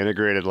just be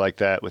integrated like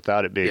that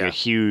without it being a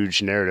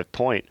huge narrative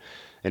point,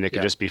 and it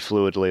can just be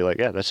fluidly like,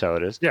 that's how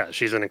it is. Yeah,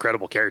 she's an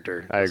incredible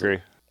character. I agree.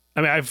 I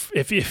mean,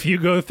 if you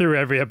go through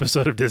every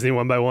episode of Disney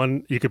one by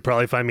one, you could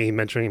probably find me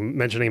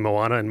mentioning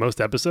Moana in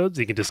most episodes.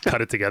 You can just cut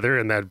it together,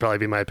 and that'd probably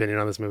be my opinion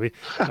on this movie,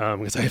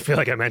 because I feel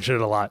like I mentioned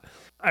it a lot.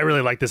 I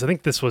really like this. I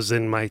think this was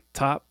in my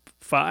top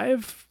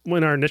 5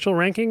 when our initial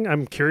ranking.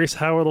 I'm curious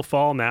how it'll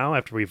fall now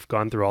after we've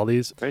gone through all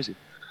these. Crazy.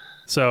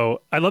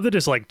 So I'd love to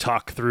just like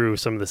talk through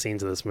some of the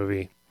scenes of this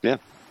movie. Yeah.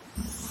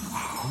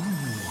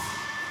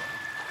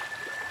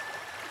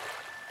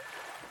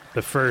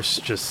 The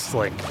first just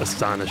like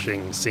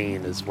astonishing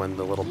scene is when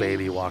the little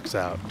baby walks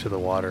out to the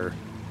water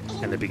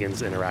and it begins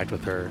to interact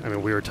with her. I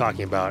mean, we were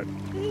talking about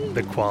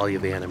the quality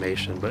of the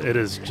animation, but it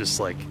is just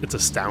like, it's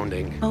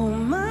astounding.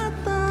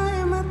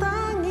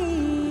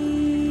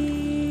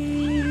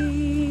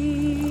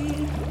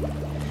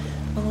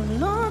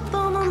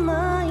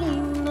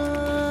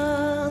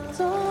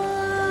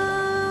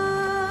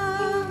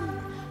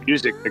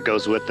 Music that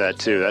goes with that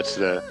too. That's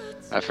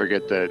I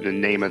forget the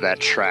name of that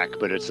track,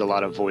 but it's a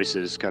lot of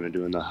voices kind of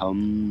doing the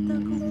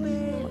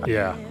hum.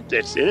 Yeah.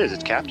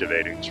 It's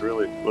captivating. It's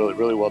really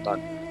well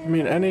done. I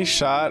mean, any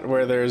shot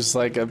where there's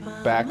like a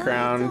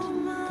background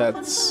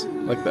that's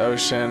like the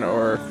ocean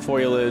or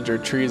foliage or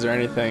trees or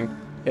anything,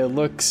 it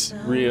looks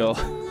real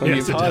when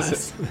Yes, you it pause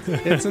does.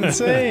 it. It's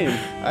insane.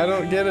 I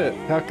don't get it.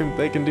 How can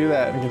they can do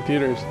that in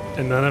computers?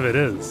 And none of it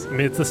is. I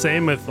mean, it's the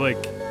same with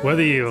like,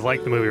 whether you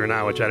like the movie or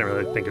not, which I didn't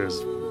really think it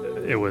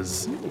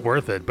was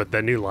worth it, but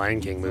the new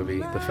Lion King movie,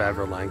 the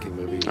Favreau Lion King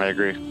movie, I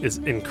agree. is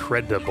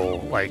incredible,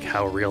 like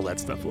how real that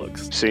stuff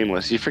looks.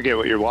 Seamless. You forget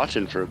what you're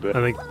watching for a bit.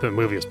 I think the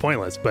movie was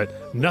pointless,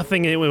 but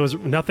nothing in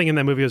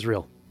that movie was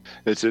real.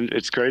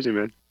 It's crazy,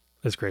 man.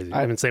 It's crazy.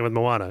 I've been saying with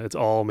Moana, it's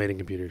all made in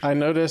computers. I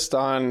noticed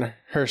on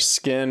her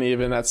skin,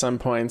 even at some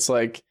points,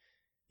 like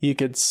you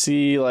could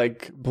see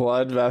like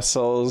blood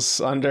vessels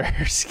under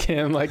her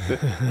skin. Like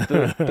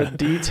the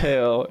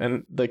detail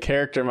and the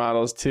character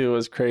models too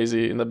was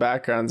crazy. And the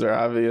backgrounds are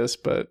obvious,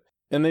 but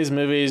in these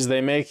movies,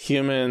 they make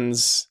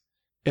humans.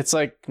 It's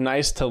like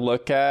nice to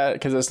look at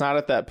because it's not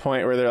at that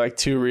point where they're like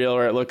too real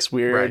or it looks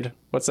weird. Right.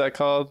 What's that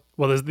called?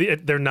 Well,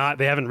 they're not.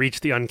 They haven't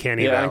reached the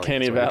uncanny valley.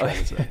 Uncanny is what I'm valley.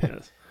 trying to say,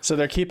 yes. So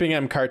they're keeping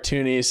them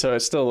cartoony, so it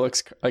still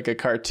looks like a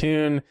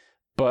cartoon,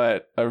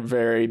 but a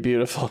very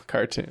beautiful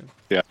cartoon.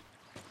 Yeah.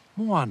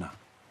 Moana,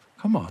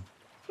 come on.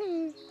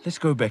 Let's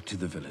go back to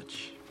the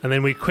village. And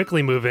then we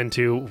quickly move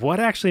into what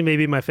actually may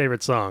be my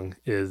favorite song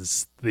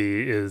is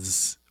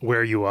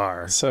Where You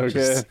Are. So which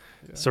is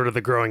good. Sort of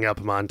the growing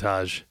up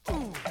montage.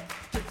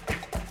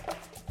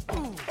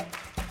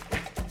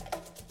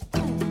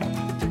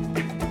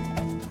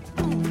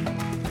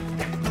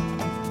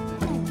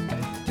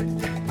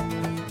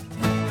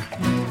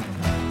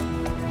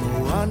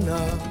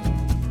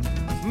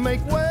 Moana,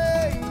 make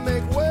way,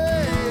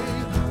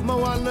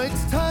 Moana,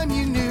 it's time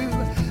you knew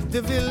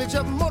the village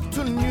of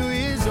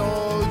Motunui is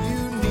all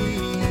you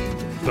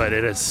need. But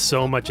it has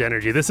so much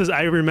energy.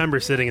 I remember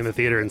sitting in the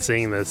theater and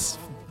seeing this,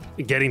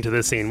 getting to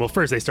this scene. Well,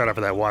 first they start off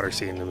with that water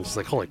scene and it's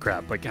like, holy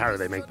crap, like how do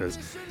they make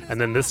this? And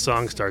then this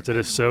song starts. It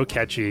is so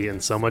catchy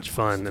and so much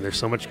fun and there's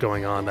so much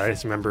going on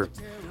that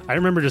I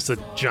remember just a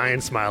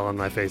giant smile on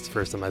my face the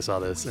first time I saw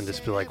this and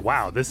just be like,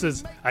 wow,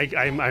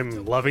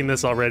 I'm loving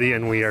this already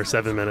and we are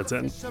 7 minutes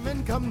in.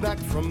 Fishermen come back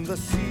from the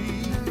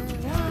sea.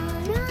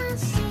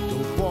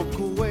 Don't walk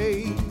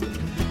away,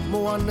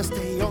 Moana,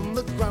 stay on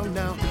the ground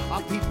now.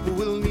 Our people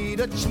will need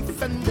a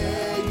chief, and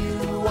there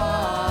you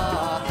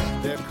are.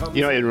 There comes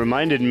You know, it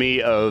reminded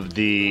me of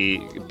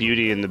the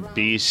Beauty and the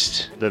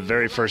Beast, the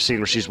very first scene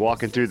where she's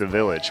walking through the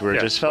village, where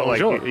it just felt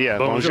Bonjour. like, yeah,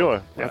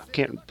 Bonjour. bonjour. I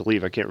can't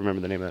believe I can't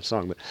remember the name of that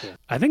song, but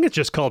I think it's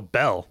just called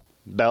Belle.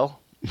 Belle.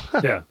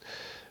 Yeah.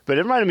 But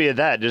it reminded me of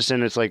that, just in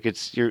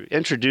you're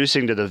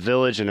introducing to the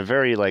village in a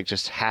very like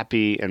just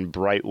happy and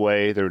bright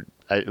way.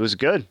 It was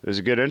good. It was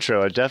a good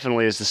intro. It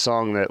definitely is the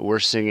song that we're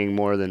singing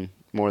more than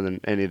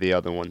any of the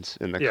other ones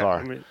in the car.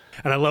 I mean,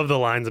 and I love the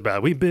lines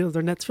about we build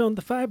our nets from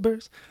the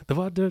fibers, the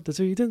water, the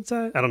sweet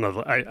inside. I don't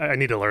know. I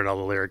need to learn all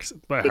the lyrics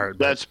by heart.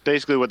 That's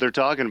basically what they're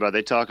talking about.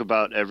 They talk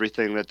about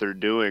everything that they're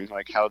doing,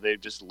 like how they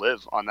just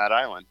live on that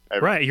island.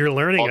 Right. You're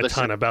learning all a the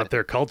ton about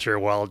their culture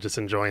while just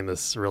enjoying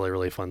this really,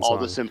 really fun all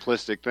song. the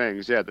simplistic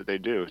things, yeah, that they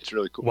do. It's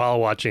really cool. While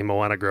watching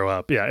Moana grow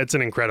up. Yeah, it's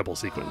an incredible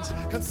sequence.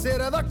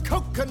 Consider the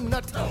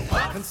coconut,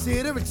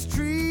 consider its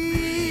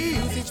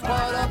trees, each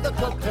part of the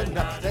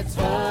coconut, that's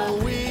all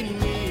we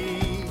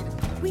need.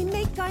 We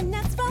make our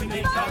nets from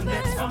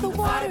fibers, the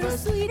water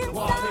is sweet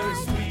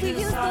inside. We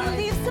use the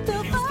leaves to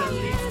build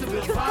fires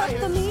and cook up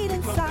the meat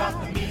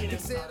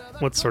inside.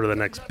 What's sort of the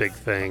next big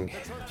thing?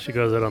 She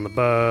goes out on the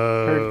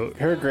boat.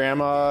 Her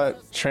grandma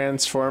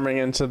transforming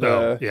into the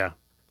Oh, yeah.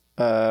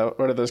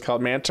 What are those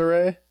called? Manta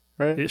ray,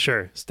 right? Yeah,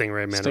 sure.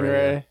 Stingray, man.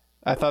 Stingray.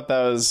 I thought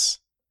that was.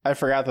 I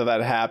forgot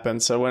that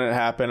happened. So when it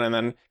happened, and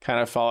then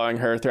kind of following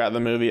her throughout the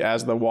movie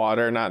as the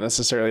water, not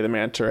necessarily the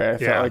manta ray, I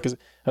felt like it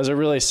was a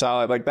really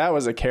solid. Like that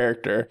was a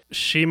character.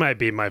 She might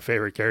be my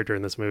favorite character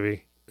in this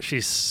movie.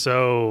 She's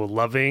so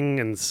loving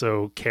and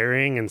so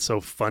caring and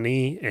so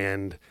funny,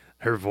 and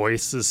her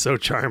voice is so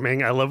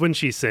charming. I love when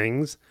she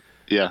sings.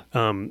 Yeah.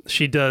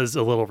 She does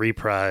a little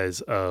reprise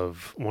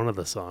of one of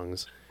the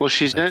songs. Well,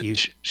 Like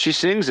she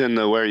sings in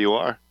the Where You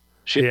Are.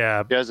 She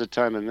Yeah. has a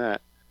time in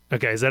that.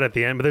 Okay, is that at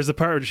the end? But there's the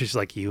part where she's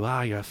like, "You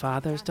are your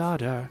father's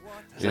daughter."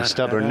 Yeah,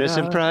 stubbornness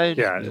and pride.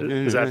 Yeah,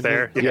 is that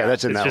there? Yeah,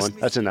 that's in It's that just-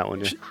 one. That's in that one.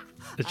 Yeah.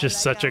 It's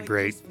just such a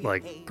great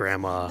like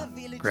grandma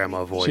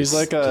voice. She's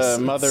like a Just-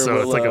 Mother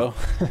so it's like Willow.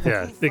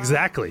 yeah,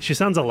 exactly. She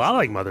sounds a lot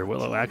like Mother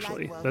Willow,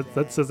 actually.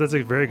 That's a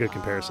very good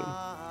comparison.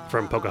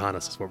 from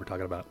Pocahontas is what we're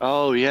talking about.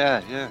 Oh,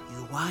 yeah, yeah.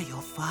 You are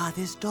your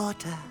father's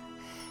daughter.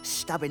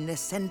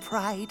 Stubbornness and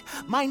pride.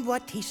 Mind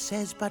what he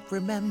says, but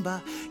remember,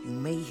 you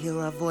may hear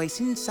a voice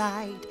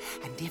inside.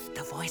 And if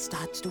the voice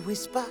starts to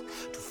whisper,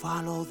 to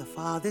follow the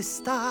father's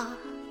star.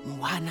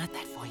 Moana,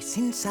 that voice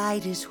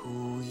inside is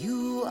who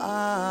you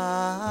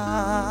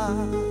are.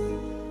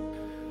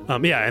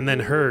 Yeah, and then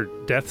her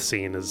death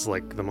scene is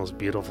like the most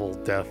beautiful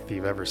death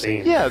you've ever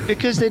seen. Yeah,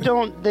 because they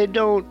don't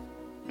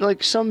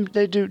like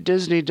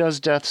Disney does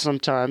death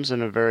sometimes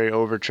in a very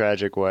over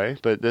tragic way,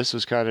 but this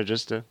was kind of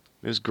just it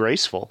was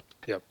graceful.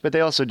 Yep. But they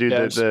also do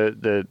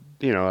the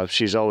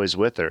she's always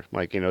with her.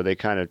 Like, they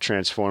kind of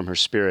transform her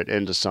spirit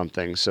into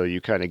something, so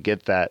you kind of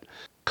get that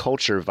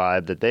culture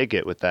vibe that they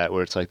get with that,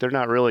 where it's like they're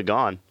not really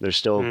gone, they're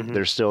still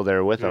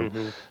there with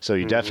them. So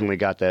you definitely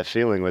got that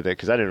feeling with it,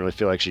 because I didn't really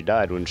feel like she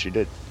died when she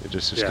did. It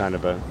just was kind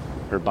of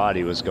her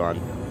body was gone.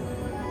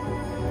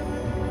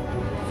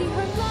 See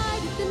her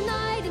glide with the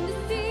night in the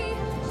sea.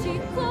 She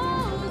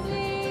calls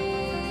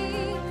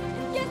me.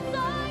 Yes,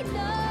 I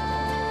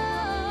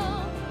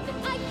know that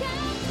I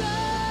can't go.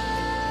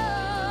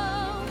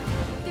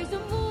 There's a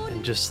moon.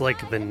 And just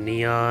like the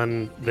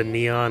neon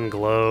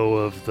glow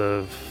of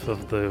the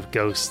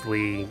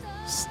ghostly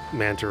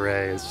manta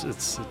ray,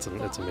 it's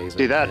amazing.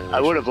 See that?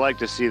 animation. I would have liked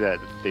to see that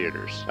in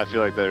theaters. I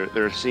feel like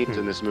there are scenes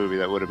in this movie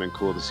that would have been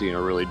cool to see in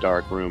a really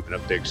dark room and a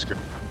big screen.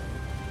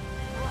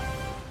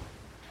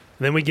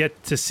 Then we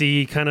get to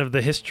see kind of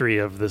the history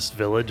of this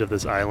village, of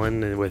this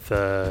island, and with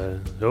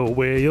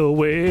away,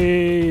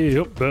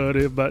 oh,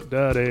 buddy, but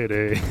da day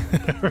day.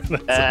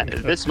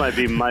 That might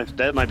be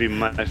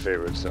my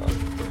favorite song.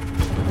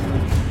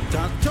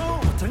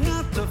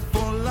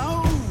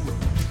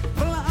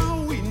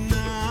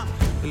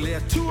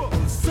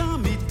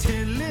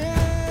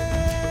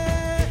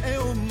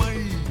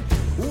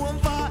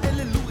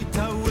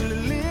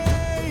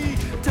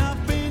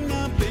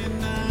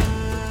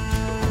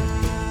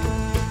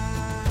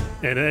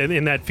 And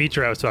in that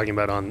feature I was talking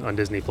about on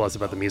Disney Plus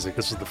about the music,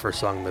 this was the first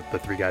song that the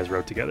three guys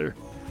wrote together.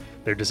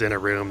 They're just in a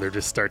room, they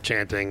just start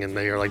chanting, and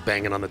they are like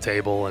banging on the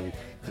table and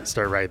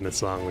start writing this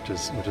song, which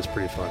is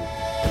pretty fun.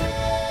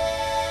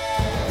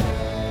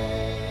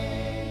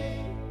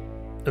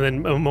 And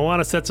then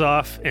Moana sets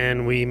off,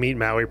 and we meet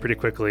Maui pretty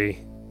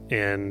quickly,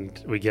 and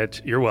we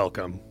get "You're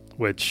Welcome,"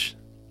 which,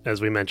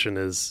 as we mentioned,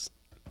 is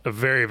a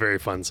very, very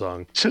fun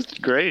song.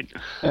 Just great.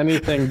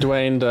 Anything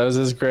Dwayne does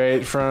is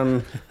great,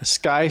 from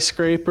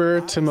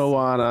Skyscraper to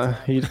Moana.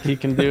 He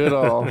can do it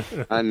all.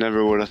 I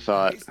never would have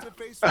thought.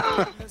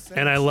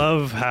 And I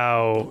love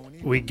how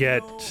we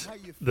get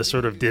the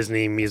sort of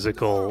Disney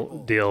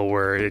musical deal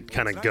where it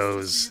kind of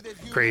goes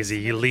crazy.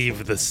 You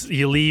leave the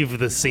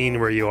scene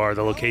where you are,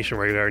 the location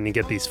where you are, and you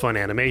get these fun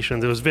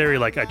animations. It was very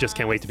like I Just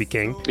Can't Wait to Be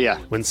King. Yeah.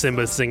 When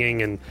Simba's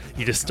singing, and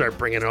you just start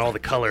bringing in all the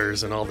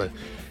colors and all the,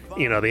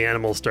 the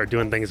animals start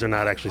doing things they're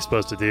not actually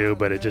supposed to do,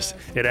 but it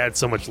adds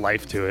so much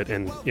life to it.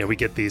 And we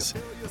get these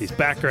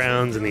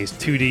backgrounds and these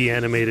 2D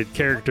animated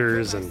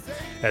characters, and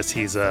as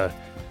he's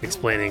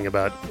explaining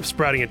about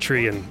sprouting a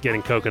tree and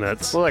getting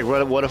coconuts. Well, like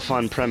what a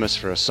fun premise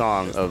for a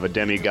song, of a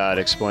demigod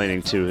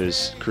explaining to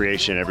his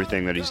creation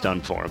everything that he's done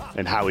for him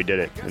and how he did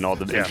it and all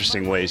the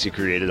interesting ways he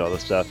created all the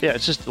stuff. Yeah,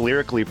 it's just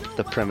lyrically,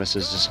 the premise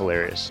is just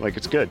hilarious. Like,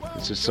 it's good.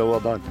 It's just so well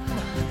done.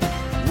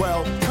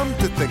 Well, come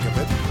to think of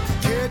it,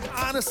 kid,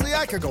 honestly,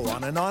 I could go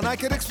on and on. I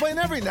could explain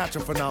every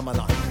natural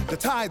phenomenon. The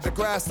tide, the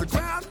grass, the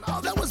ground. Oh,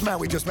 that was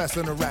Maui just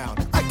messing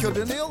around. I killed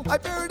an eel, I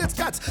buried its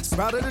guts.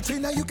 Sprouted a tree,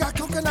 now you got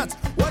coconuts.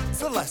 What's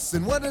the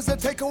lesson? What is the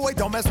takeaway?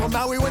 Don't mess with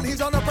Maui when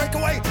he's on a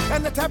breakaway.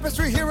 And the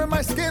tapestry here in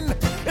my skin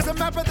is a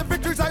map of the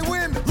victories I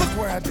win. Look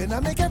where I've been, I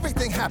make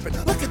everything happen.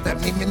 Look at them,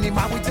 me, mini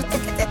Maui, just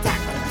look at that.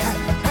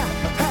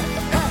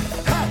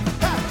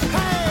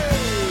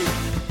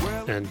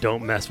 And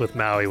don't mess with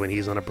Maui when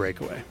he's on a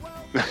breakaway.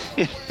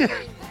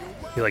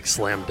 He like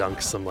slam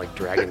dunks some like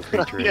dragon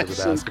creature into the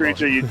basketball. Some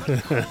creature you... You're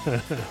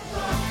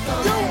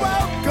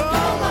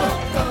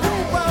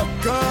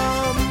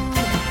welcome,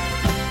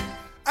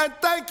 and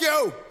thank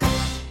you.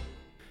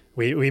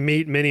 We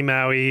meet Minnie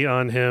Maui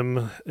on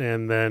him,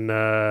 and then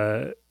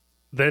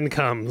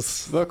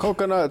comes The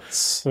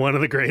coconuts. one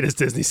of the greatest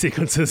Disney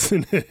sequences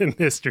in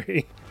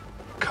history.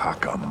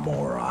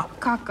 Kakamora.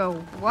 Kako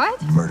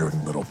what?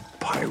 Murdering little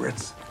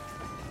pirates.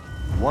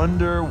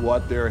 Wonder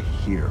what they're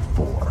here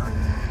for.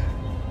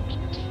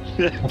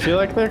 I feel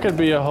like there could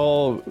be a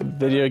whole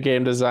video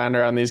game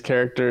designer on these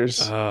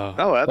characters.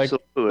 Oh,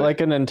 absolutely.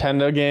 Like a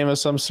Nintendo game of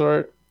some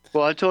sort.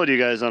 Well, I told you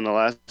guys on the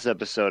last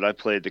episode, I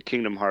played the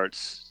Kingdom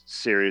Hearts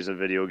series of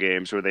video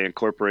games where they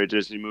incorporate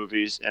Disney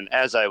movies. And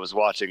as I was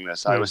watching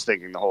this, I was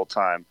thinking the whole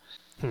time,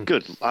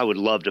 good, I would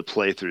love to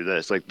play through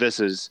this. Like, this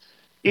is,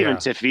 even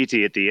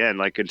Te-Fiti at the end,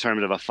 like in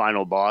terms of a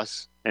final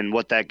boss and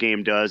what that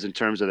game does in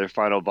terms of their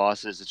final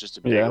bosses, it's just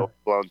a big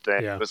overblown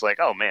thing. Yeah. It was like,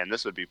 oh man,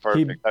 this would be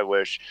perfect. I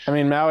wish. I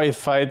mean, Maui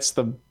fights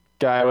the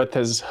guy with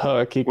his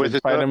hook. He can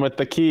fight him with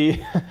the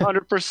key.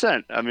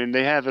 100%. I mean,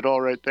 they have it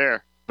all right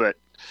there. But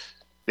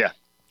yeah.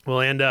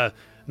 Well, and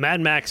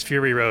Mad Max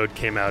Fury Road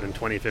came out in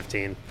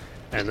 2015,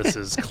 And this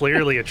is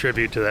clearly a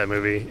tribute to that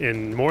movie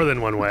in more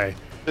than one way,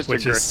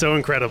 which is so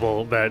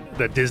incredible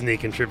that Disney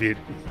can tribute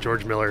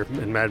George Miller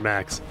and Mad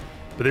Max.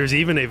 But there's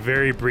even a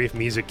very brief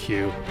music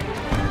cue.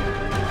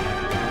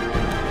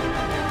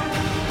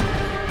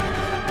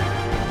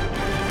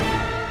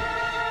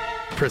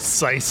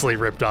 Precisely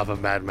ripped off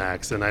of Mad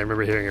Max, and I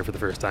remember hearing it for the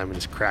first time and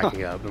just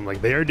cracking up. I'm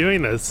like, they are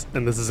doing this,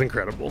 and this is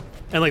incredible.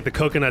 And like the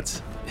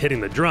coconuts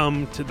hitting the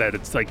drum, that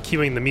it's like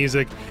cueing the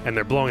music, and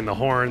they're blowing the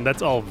horn.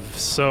 That's all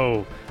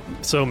so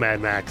Mad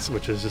Max,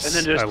 which is just, and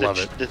then just I love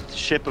it. The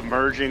ship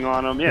emerging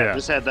on them. Yeah,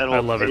 just had that whole. I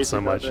love it so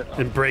much.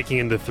 And breaking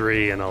into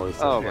 3 and all this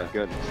stuff. Oh my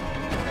goodness.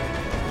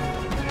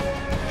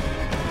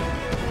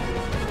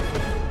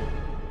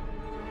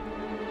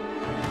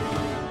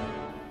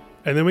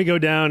 And then we go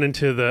down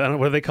into the, I don't know,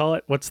 what do they call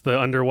it? What's the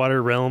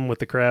underwater realm with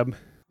the crab?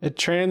 It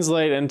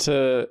translates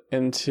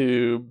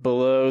into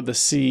below the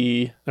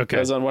sea. Okay. It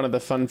was on one of the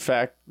fun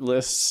fact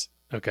lists.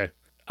 Okay.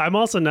 I'm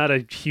also not a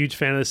huge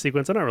fan of the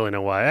sequence. I don't really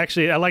know why.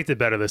 Actually, I liked it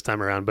better this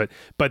time around, but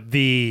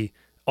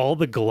all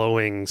the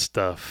glowing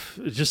stuff,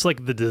 just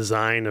like the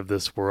design of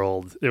this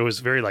world, it was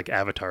very like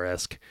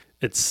Avatar-esque.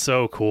 It's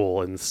so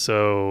cool and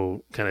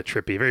so kind of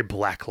trippy, very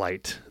black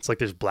light. It's like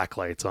there's black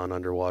lights on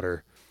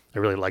underwater. I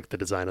really like the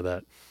design of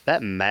that.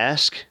 That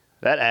mask,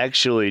 that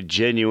actually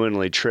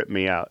genuinely tripped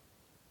me out.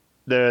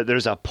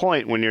 There's a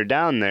point when you're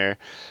down there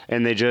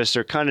and they just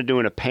are kind of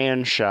doing a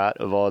pan shot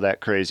of all that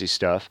crazy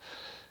stuff.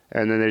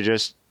 And then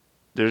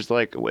there's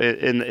like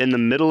in the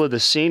middle of the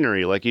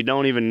scenery, like you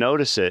don't even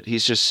notice it.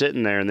 He's just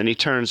sitting there and then he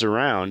turns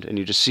around and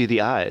you just see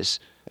the eyes.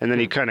 And then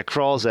he kind of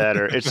crawls at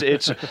her.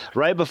 It's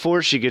right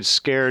before she gets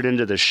scared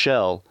into the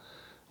shell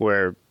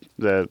where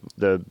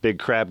the big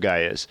crab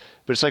guy is.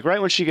 But it's like right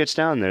when she gets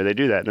down there, they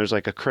do that. And there's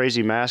like a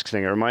crazy mask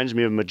thing. It reminds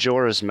me of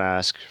Majora's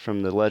Mask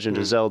from the Legend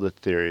of Zelda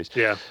theories.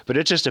 Yeah. But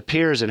it just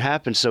appears and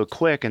happens so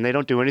quick, and they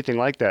don't do anything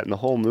like that in the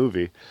whole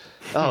movie.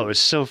 Oh, it's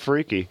so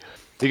freaky.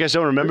 You guys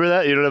don't remember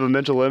that? You don't have a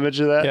mental image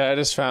of that? Yeah, I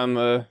just found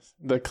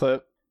the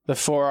clip. The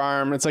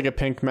forearm, it's like a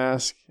pink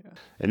mask.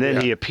 And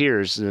then he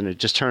appears, and it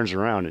just turns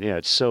around. And yeah,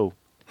 it's so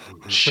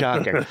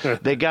shocking.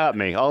 They got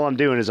me. All I'm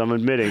doing is I'm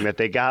admitting that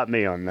they got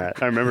me on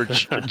that. I remember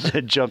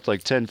it jumped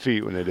like 10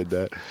 feet when they did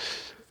that.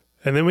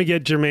 And then we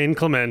get Jermaine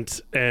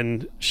Clement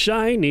and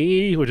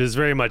Shiny, which is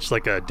very much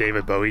like a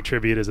David Bowie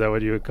tribute. Is that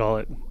what you would call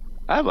it?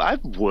 I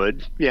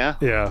would, yeah.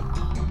 Yeah.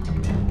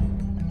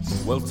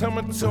 Well,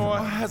 Terminator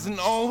hasn't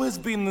always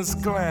been this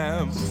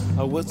glam.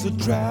 I was a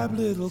drab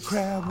little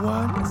crab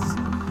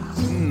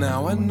once.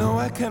 Now I know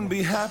I can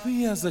be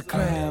happy as a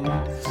clam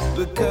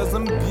because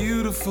I'm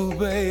beautiful,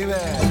 baby.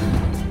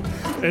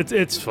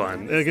 It's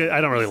fun. I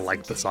don't really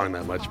like the song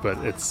that much,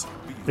 but it's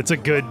a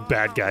good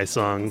bad guy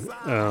song.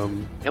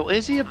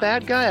 Is he a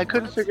bad guy? I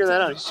couldn't figure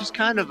that out. He's just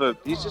kind of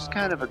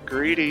a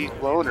greedy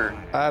loner.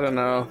 I don't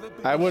know.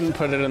 I wouldn't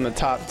put it in the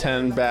top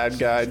 10 bad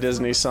guy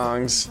Disney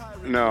songs.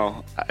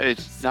 No,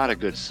 it's not a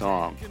good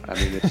song. I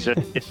mean, it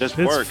just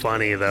works. It's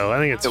funny though. I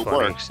think it's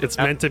funny. Works. It's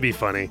meant to be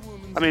funny.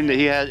 I mean,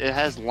 it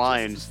has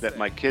lines that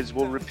my kids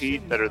will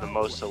repeat that are the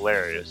most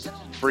hilarious.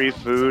 Free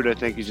food. I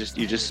think you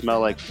just smell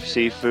like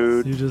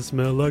seafood. You just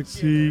smell like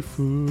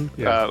seafood.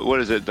 Yeah. What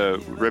is it? The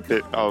rip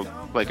it. Oh,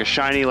 like a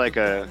shiny, like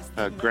a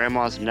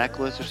grandma's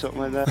necklace or something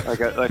like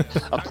that. Like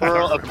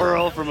a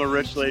pearl from a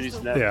rich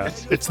lady's neck. Yeah.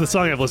 It's the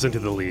song I've listened to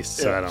the least,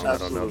 so Yeah, I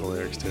don't know the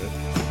lyrics to it.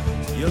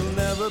 You'll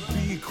never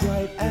be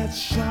quite as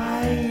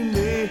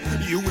shiny.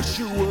 You wish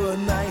you were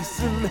nice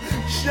and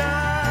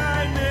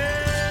shiny.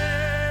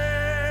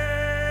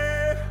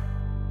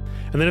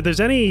 And then if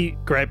there's any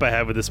gripe I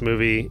have with this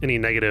movie, any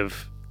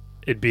negative,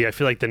 it'd be I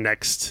feel like the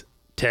next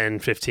 10,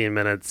 15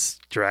 minutes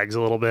drags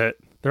a little bit.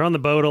 They're on the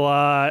boat a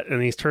lot,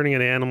 and he's turning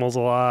into animals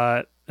a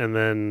lot, and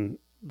then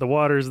the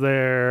water's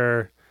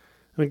there.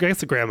 I mean, I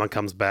guess the grandma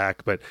comes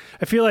back, but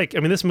I feel like, I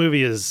mean, this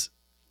movie is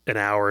an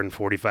hour and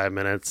 45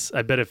 minutes.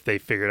 I bet if they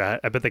figured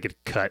out, I bet they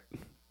could cut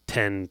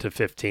 10 to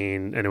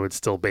 15 and it would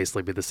still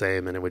basically be the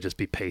same and it would just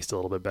be paced a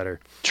little bit better.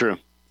 True.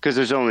 Because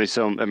there's only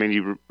I mean,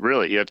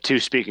 you have two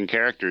speaking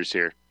characters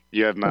here.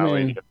 You have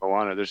Maui and you have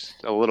Moana. There's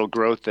a little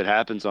growth that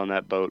happens on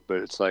that boat, but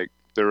it's like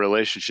their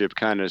relationship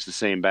kind of is the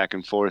same back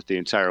and forth the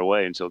entire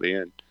way until the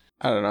end.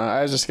 I don't know.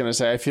 I was just going to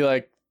say, I feel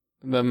like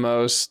the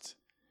most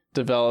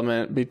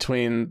development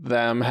between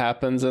them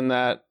happens in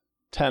that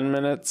 10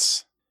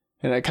 minutes.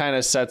 And it kind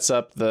of sets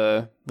up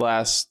the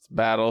last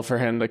battle for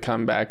him to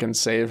come back and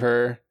save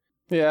her.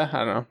 Yeah, I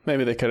don't know.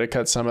 Maybe they could have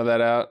cut some of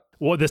that out.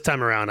 Well, this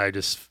time around, I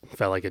just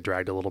felt like it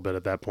dragged a little bit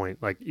at that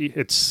point. Like,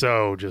 it's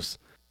so just,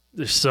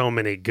 there's so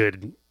many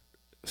good,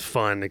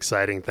 fun,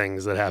 exciting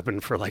things that happen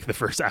for like the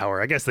first hour.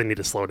 I guess they need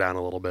to slow down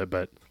a little bit,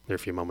 but there are a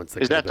few moments.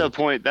 Is that the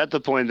point? That's the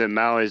point that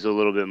Maui's a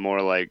little bit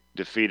more like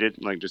defeated,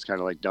 like just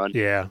kind of like done?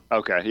 Yeah.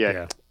 Okay,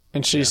 yeah.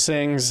 And she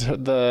sings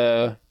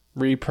the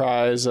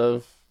reprise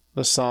of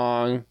the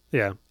song.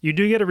 Yeah. You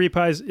do get a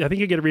reprise. I think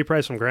you get a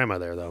reprise from Grandma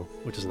there, though,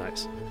 which is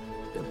nice.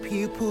 The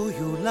people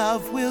you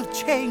love will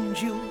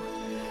change you.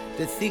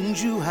 The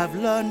things you have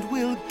learned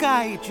will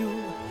guide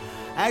you.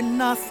 And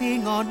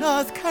nothing on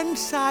earth can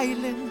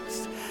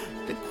silence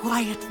the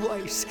quiet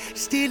voice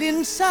still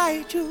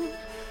inside you.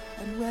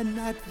 And when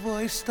that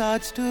voice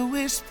starts to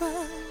whisper,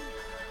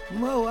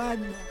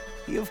 Moana,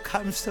 you've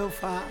come so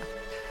far.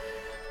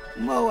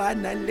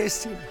 Moana,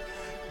 listen,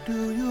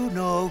 do you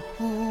know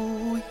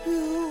who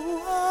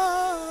you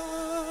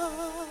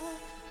are?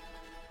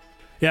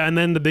 Yeah, and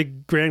then the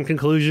big grand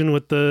conclusion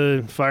with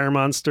the fire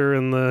monster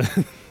and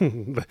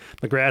the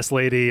the grass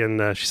lady,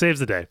 and she saves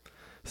the day,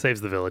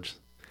 saves the village.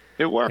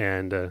 It worked.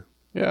 And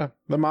Yeah,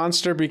 the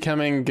monster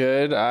becoming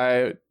good.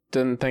 I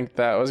didn't think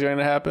that was going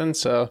to happen,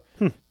 so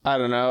I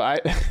don't know.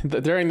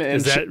 During the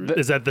is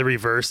that the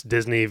reverse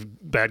Disney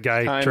bad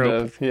guy kind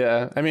trope? of,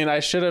 yeah. I mean, I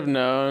should have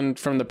known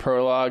from the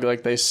prologue,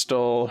 like they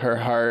stole her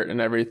heart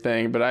and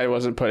everything, but I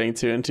wasn't putting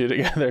two and two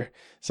together.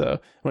 So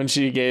when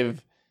she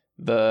gave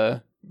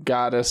the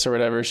goddess or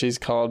whatever she's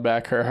called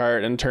back her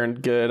heart and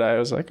turned good, I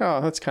was like,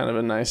 oh, that's kind of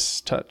a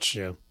nice touch.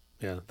 Yeah,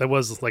 that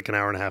was like an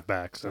hour and a half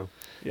back. So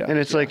Yeah, And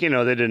it's like,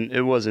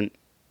 it wasn't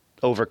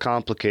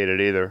overcomplicated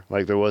either.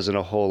 Like there wasn't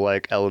a whole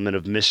like element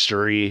of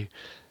mystery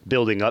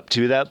building up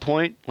to that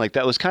point. Like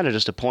that was kind of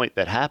just a point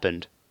that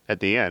happened at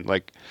the end.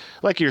 Like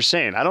you're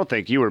saying, I don't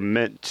think you were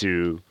meant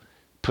to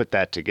put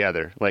that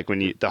together. Like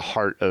when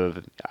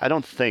I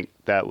don't think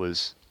that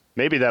was,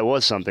 maybe that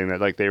was something that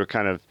like they were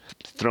kind of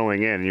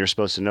throwing in, and you're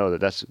supposed to know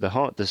that that's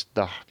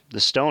the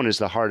stone is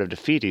the heart of Te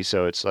Fiti.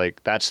 So it's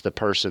like, that's the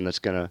person that's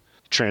going to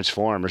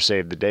transform or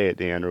save the day at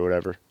the end or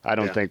whatever. I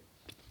don't think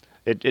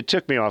it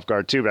took me off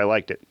guard too, but I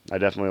liked it. I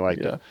definitely liked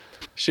it.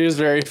 She was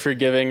very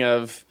forgiving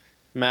of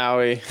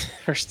Maui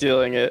for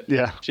stealing it.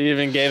 Yeah. She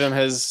even gave him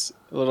his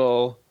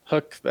little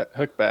hook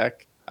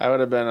back. I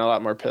would have been a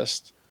lot more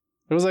pissed.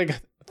 It was like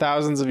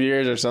thousands of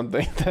years or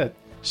something that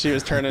she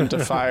was turned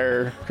into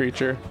fire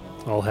creature.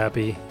 all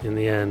happy in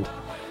the end.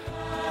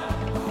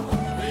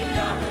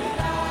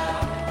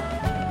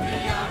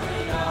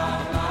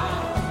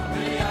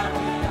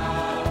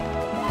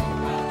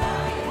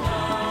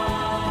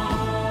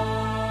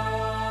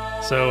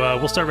 So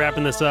we'll start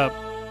wrapping this up.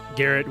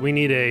 Garrett, we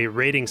need a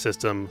rating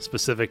system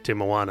specific to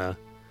Moana.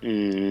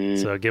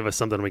 So give us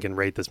something we can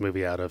rate this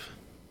movie out of.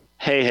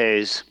 Hey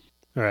Hays.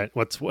 All right.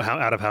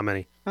 Out of how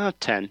many?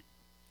 10.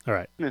 All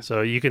right. Yeah.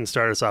 So you can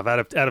start us off.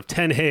 Out of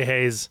 10 Hey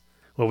Hays,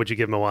 what would you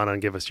give Moana,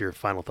 and give us your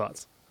final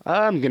thoughts?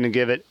 I'm going to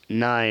give it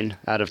 9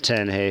 out of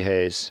 10 Hey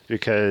Hays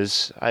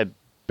because I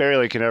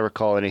barely can ever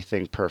call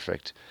anything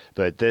perfect.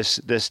 But this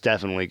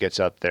definitely gets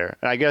up there.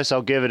 I guess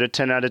I'll give it a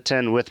 10 out of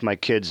 10 with my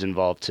kids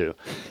involved too.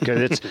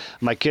 Because it's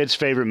my kids'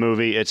 favorite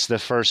movie. It's the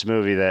first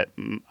movie that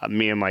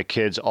me and my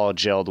kids all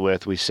gelled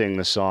with. We sing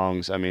the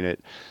songs. I mean,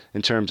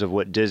 in terms of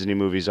what Disney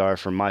movies are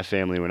for my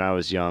family when I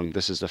was young,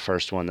 this is the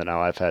first one that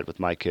now I've had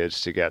with my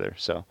kids together.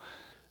 So,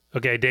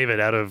 okay, David,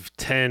 out of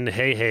 10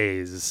 Hey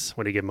Hays,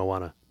 what do you give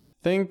Moana? I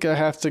think I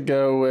have to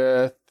go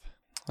with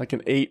like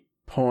an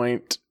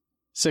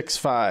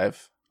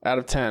 8.65 out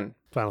of 10.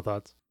 Final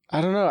thoughts? I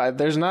don't know.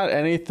 There's not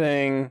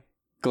anything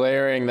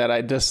glaring that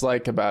I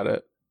dislike about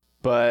it,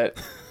 but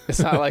it's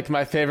not like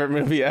my favorite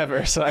movie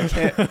ever, so I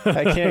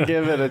can't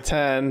give it a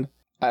 10.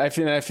 I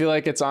feel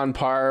like it's on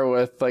par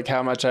with like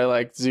how much I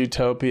liked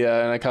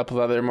Zootopia and a couple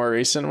of other more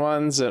recent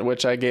ones,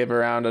 which I gave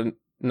around a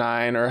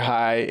 9 or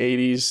high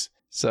 80s.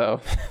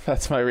 So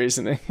that's my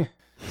reasoning.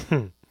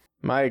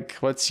 Mike,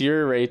 what's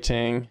your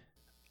rating?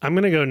 I'm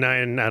going to go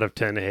 9 out of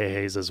 10 Hey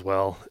Hays as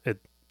well.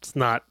 It's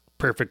not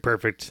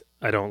perfect.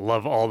 I don't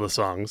love all the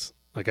songs.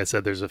 Like I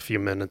said, there's a few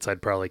minutes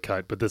I'd probably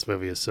cut, but this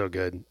movie is so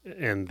good.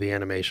 And the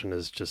animation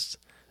is just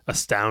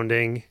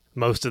astounding.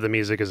 Most of the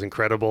music is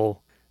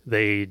incredible.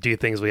 They do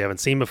things we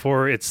haven't seen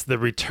before. It's the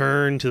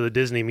return to the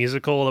Disney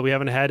musical that we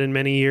haven't had in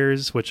many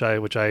years, which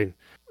always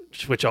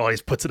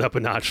puts it up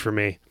a notch for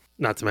me.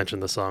 Not to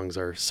mention the songs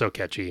are so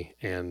catchy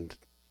and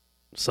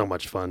so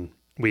much fun.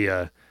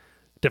 I'm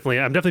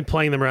definitely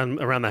playing them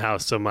around the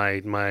house. So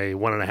my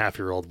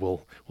 1.5-year-old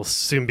will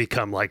soon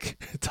become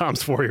like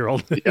Tom's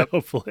 4-year-old. Yep.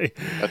 Hopefully.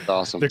 That's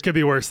awesome. There could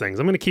be worse things.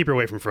 I'm going to keep her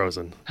away from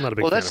Frozen. I'm not a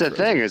big fan that's of the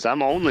Frozen. thing is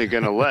I'm only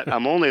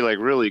like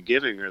really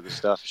giving her the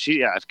stuff.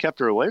 I've kept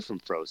her away from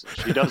Frozen.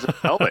 She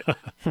doesn't know it.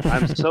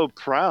 I'm so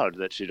proud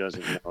that she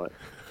doesn't know it.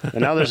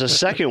 And now there's a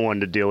second one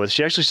to deal with.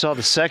 She actually saw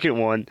the second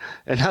one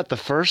and not the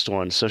first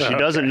one. So she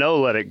doesn't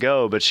know Let It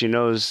Go, but she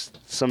knows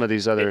some of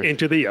these other...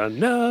 Into the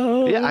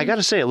Unknown. Yeah, I got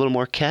to say, a little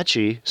more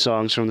catchy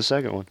songs from the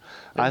second one,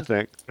 I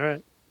think. All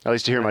right. At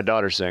least to hear my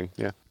daughter sing,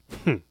 yeah.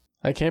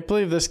 I can't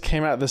believe this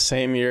came out the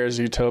same year as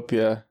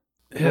Utopia.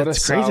 Yeah,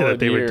 it's crazy that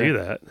they would do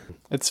that.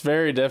 It's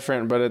very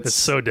different, but it's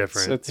so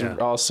different. It's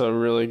also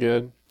really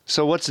good.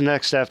 So what's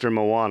next after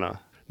Moana?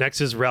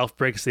 Next is Ralph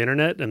Breaks the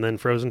Internet, and then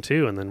Frozen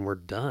 2, and then we're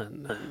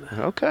done.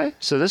 Okay,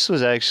 so this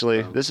is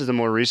the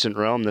more recent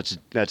realm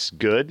that's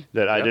good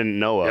that I didn't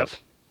know of.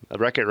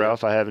 Wreck-It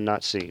Ralph I have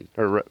not seen.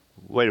 Or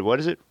wait, what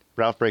is it?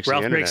 Ralph Breaks the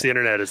Internet. Ralph Breaks the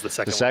Internet is the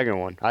second one. The second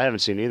one. I haven't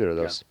seen either of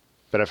those,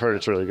 but I've heard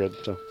it's really good.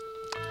 So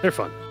they're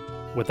fun.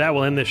 With that,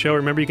 we'll end this show.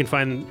 Remember, you can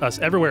find us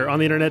everywhere on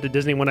the internet at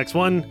Disney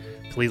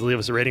 1X1. Please leave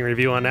us a rating and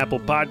review on Apple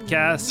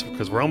Podcasts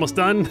because we're almost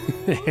done.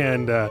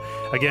 And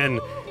again,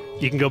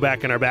 you can go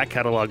back in our back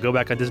catalog, go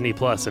back on Disney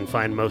Plus, and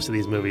find most of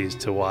these movies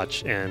to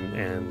watch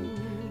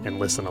and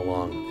listen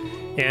along.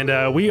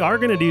 And we are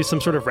going to do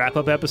some sort of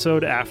wrap-up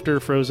episode after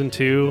Frozen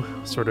 2,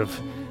 sort of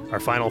our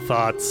final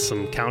thoughts,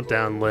 some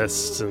countdown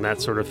lists, and that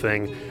sort of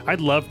thing.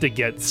 I'd love to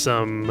get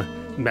some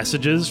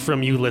messages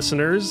from you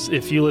listeners.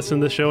 If you listen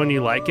to the show and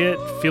you like it,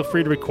 feel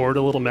free to record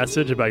a little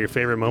message about your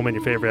favorite moment,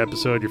 your favorite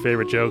episode, your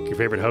favorite joke, your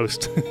favorite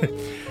host.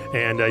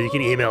 And you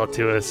can email it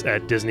to us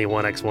at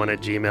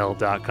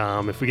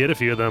disney1x1@gmail.com. If we get a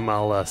few of them,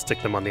 I'll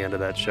stick them on the end of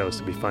that show,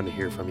 so it'll be fun to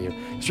hear from you.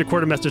 Just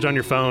record a message on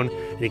your phone,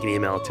 and you can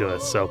email it to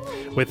us. So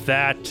with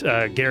that,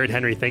 Garrett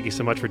Henry, thank you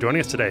so much for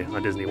joining us today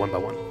on Disney One by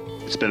One.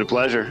 It's been a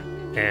pleasure.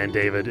 And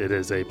David, it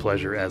is a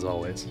pleasure as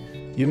always.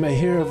 You may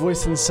hear a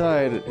voice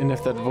inside, and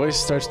if that voice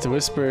starts to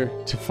whisper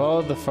to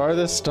follow the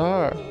farthest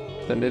star,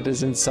 then it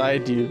is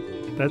inside you.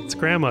 That's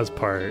Grandma's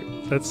part.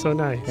 That's so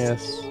nice.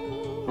 Yes.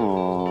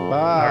 Aww.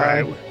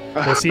 Bye. All right.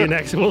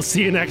 We'll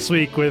see you next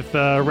week with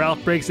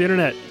Ralph Breaks the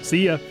Internet.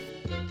 See ya.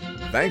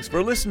 Thanks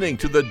for listening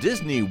to the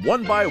Disney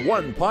One by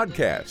One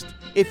podcast.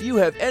 If you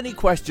have any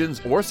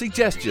questions or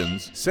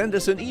suggestions, send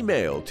us an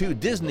email to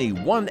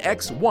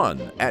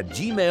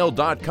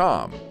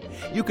disney1x1@gmail.com.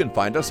 You can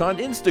find us on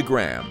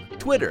Instagram,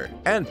 Twitter,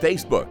 and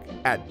Facebook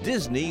at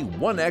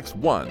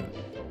Disney1x1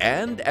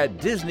 and at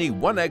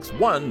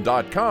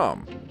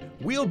Disney1x1.com.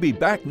 We'll be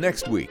back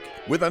next week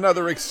with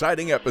another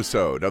exciting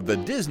episode of the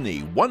Disney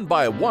One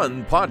by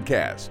One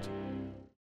podcast.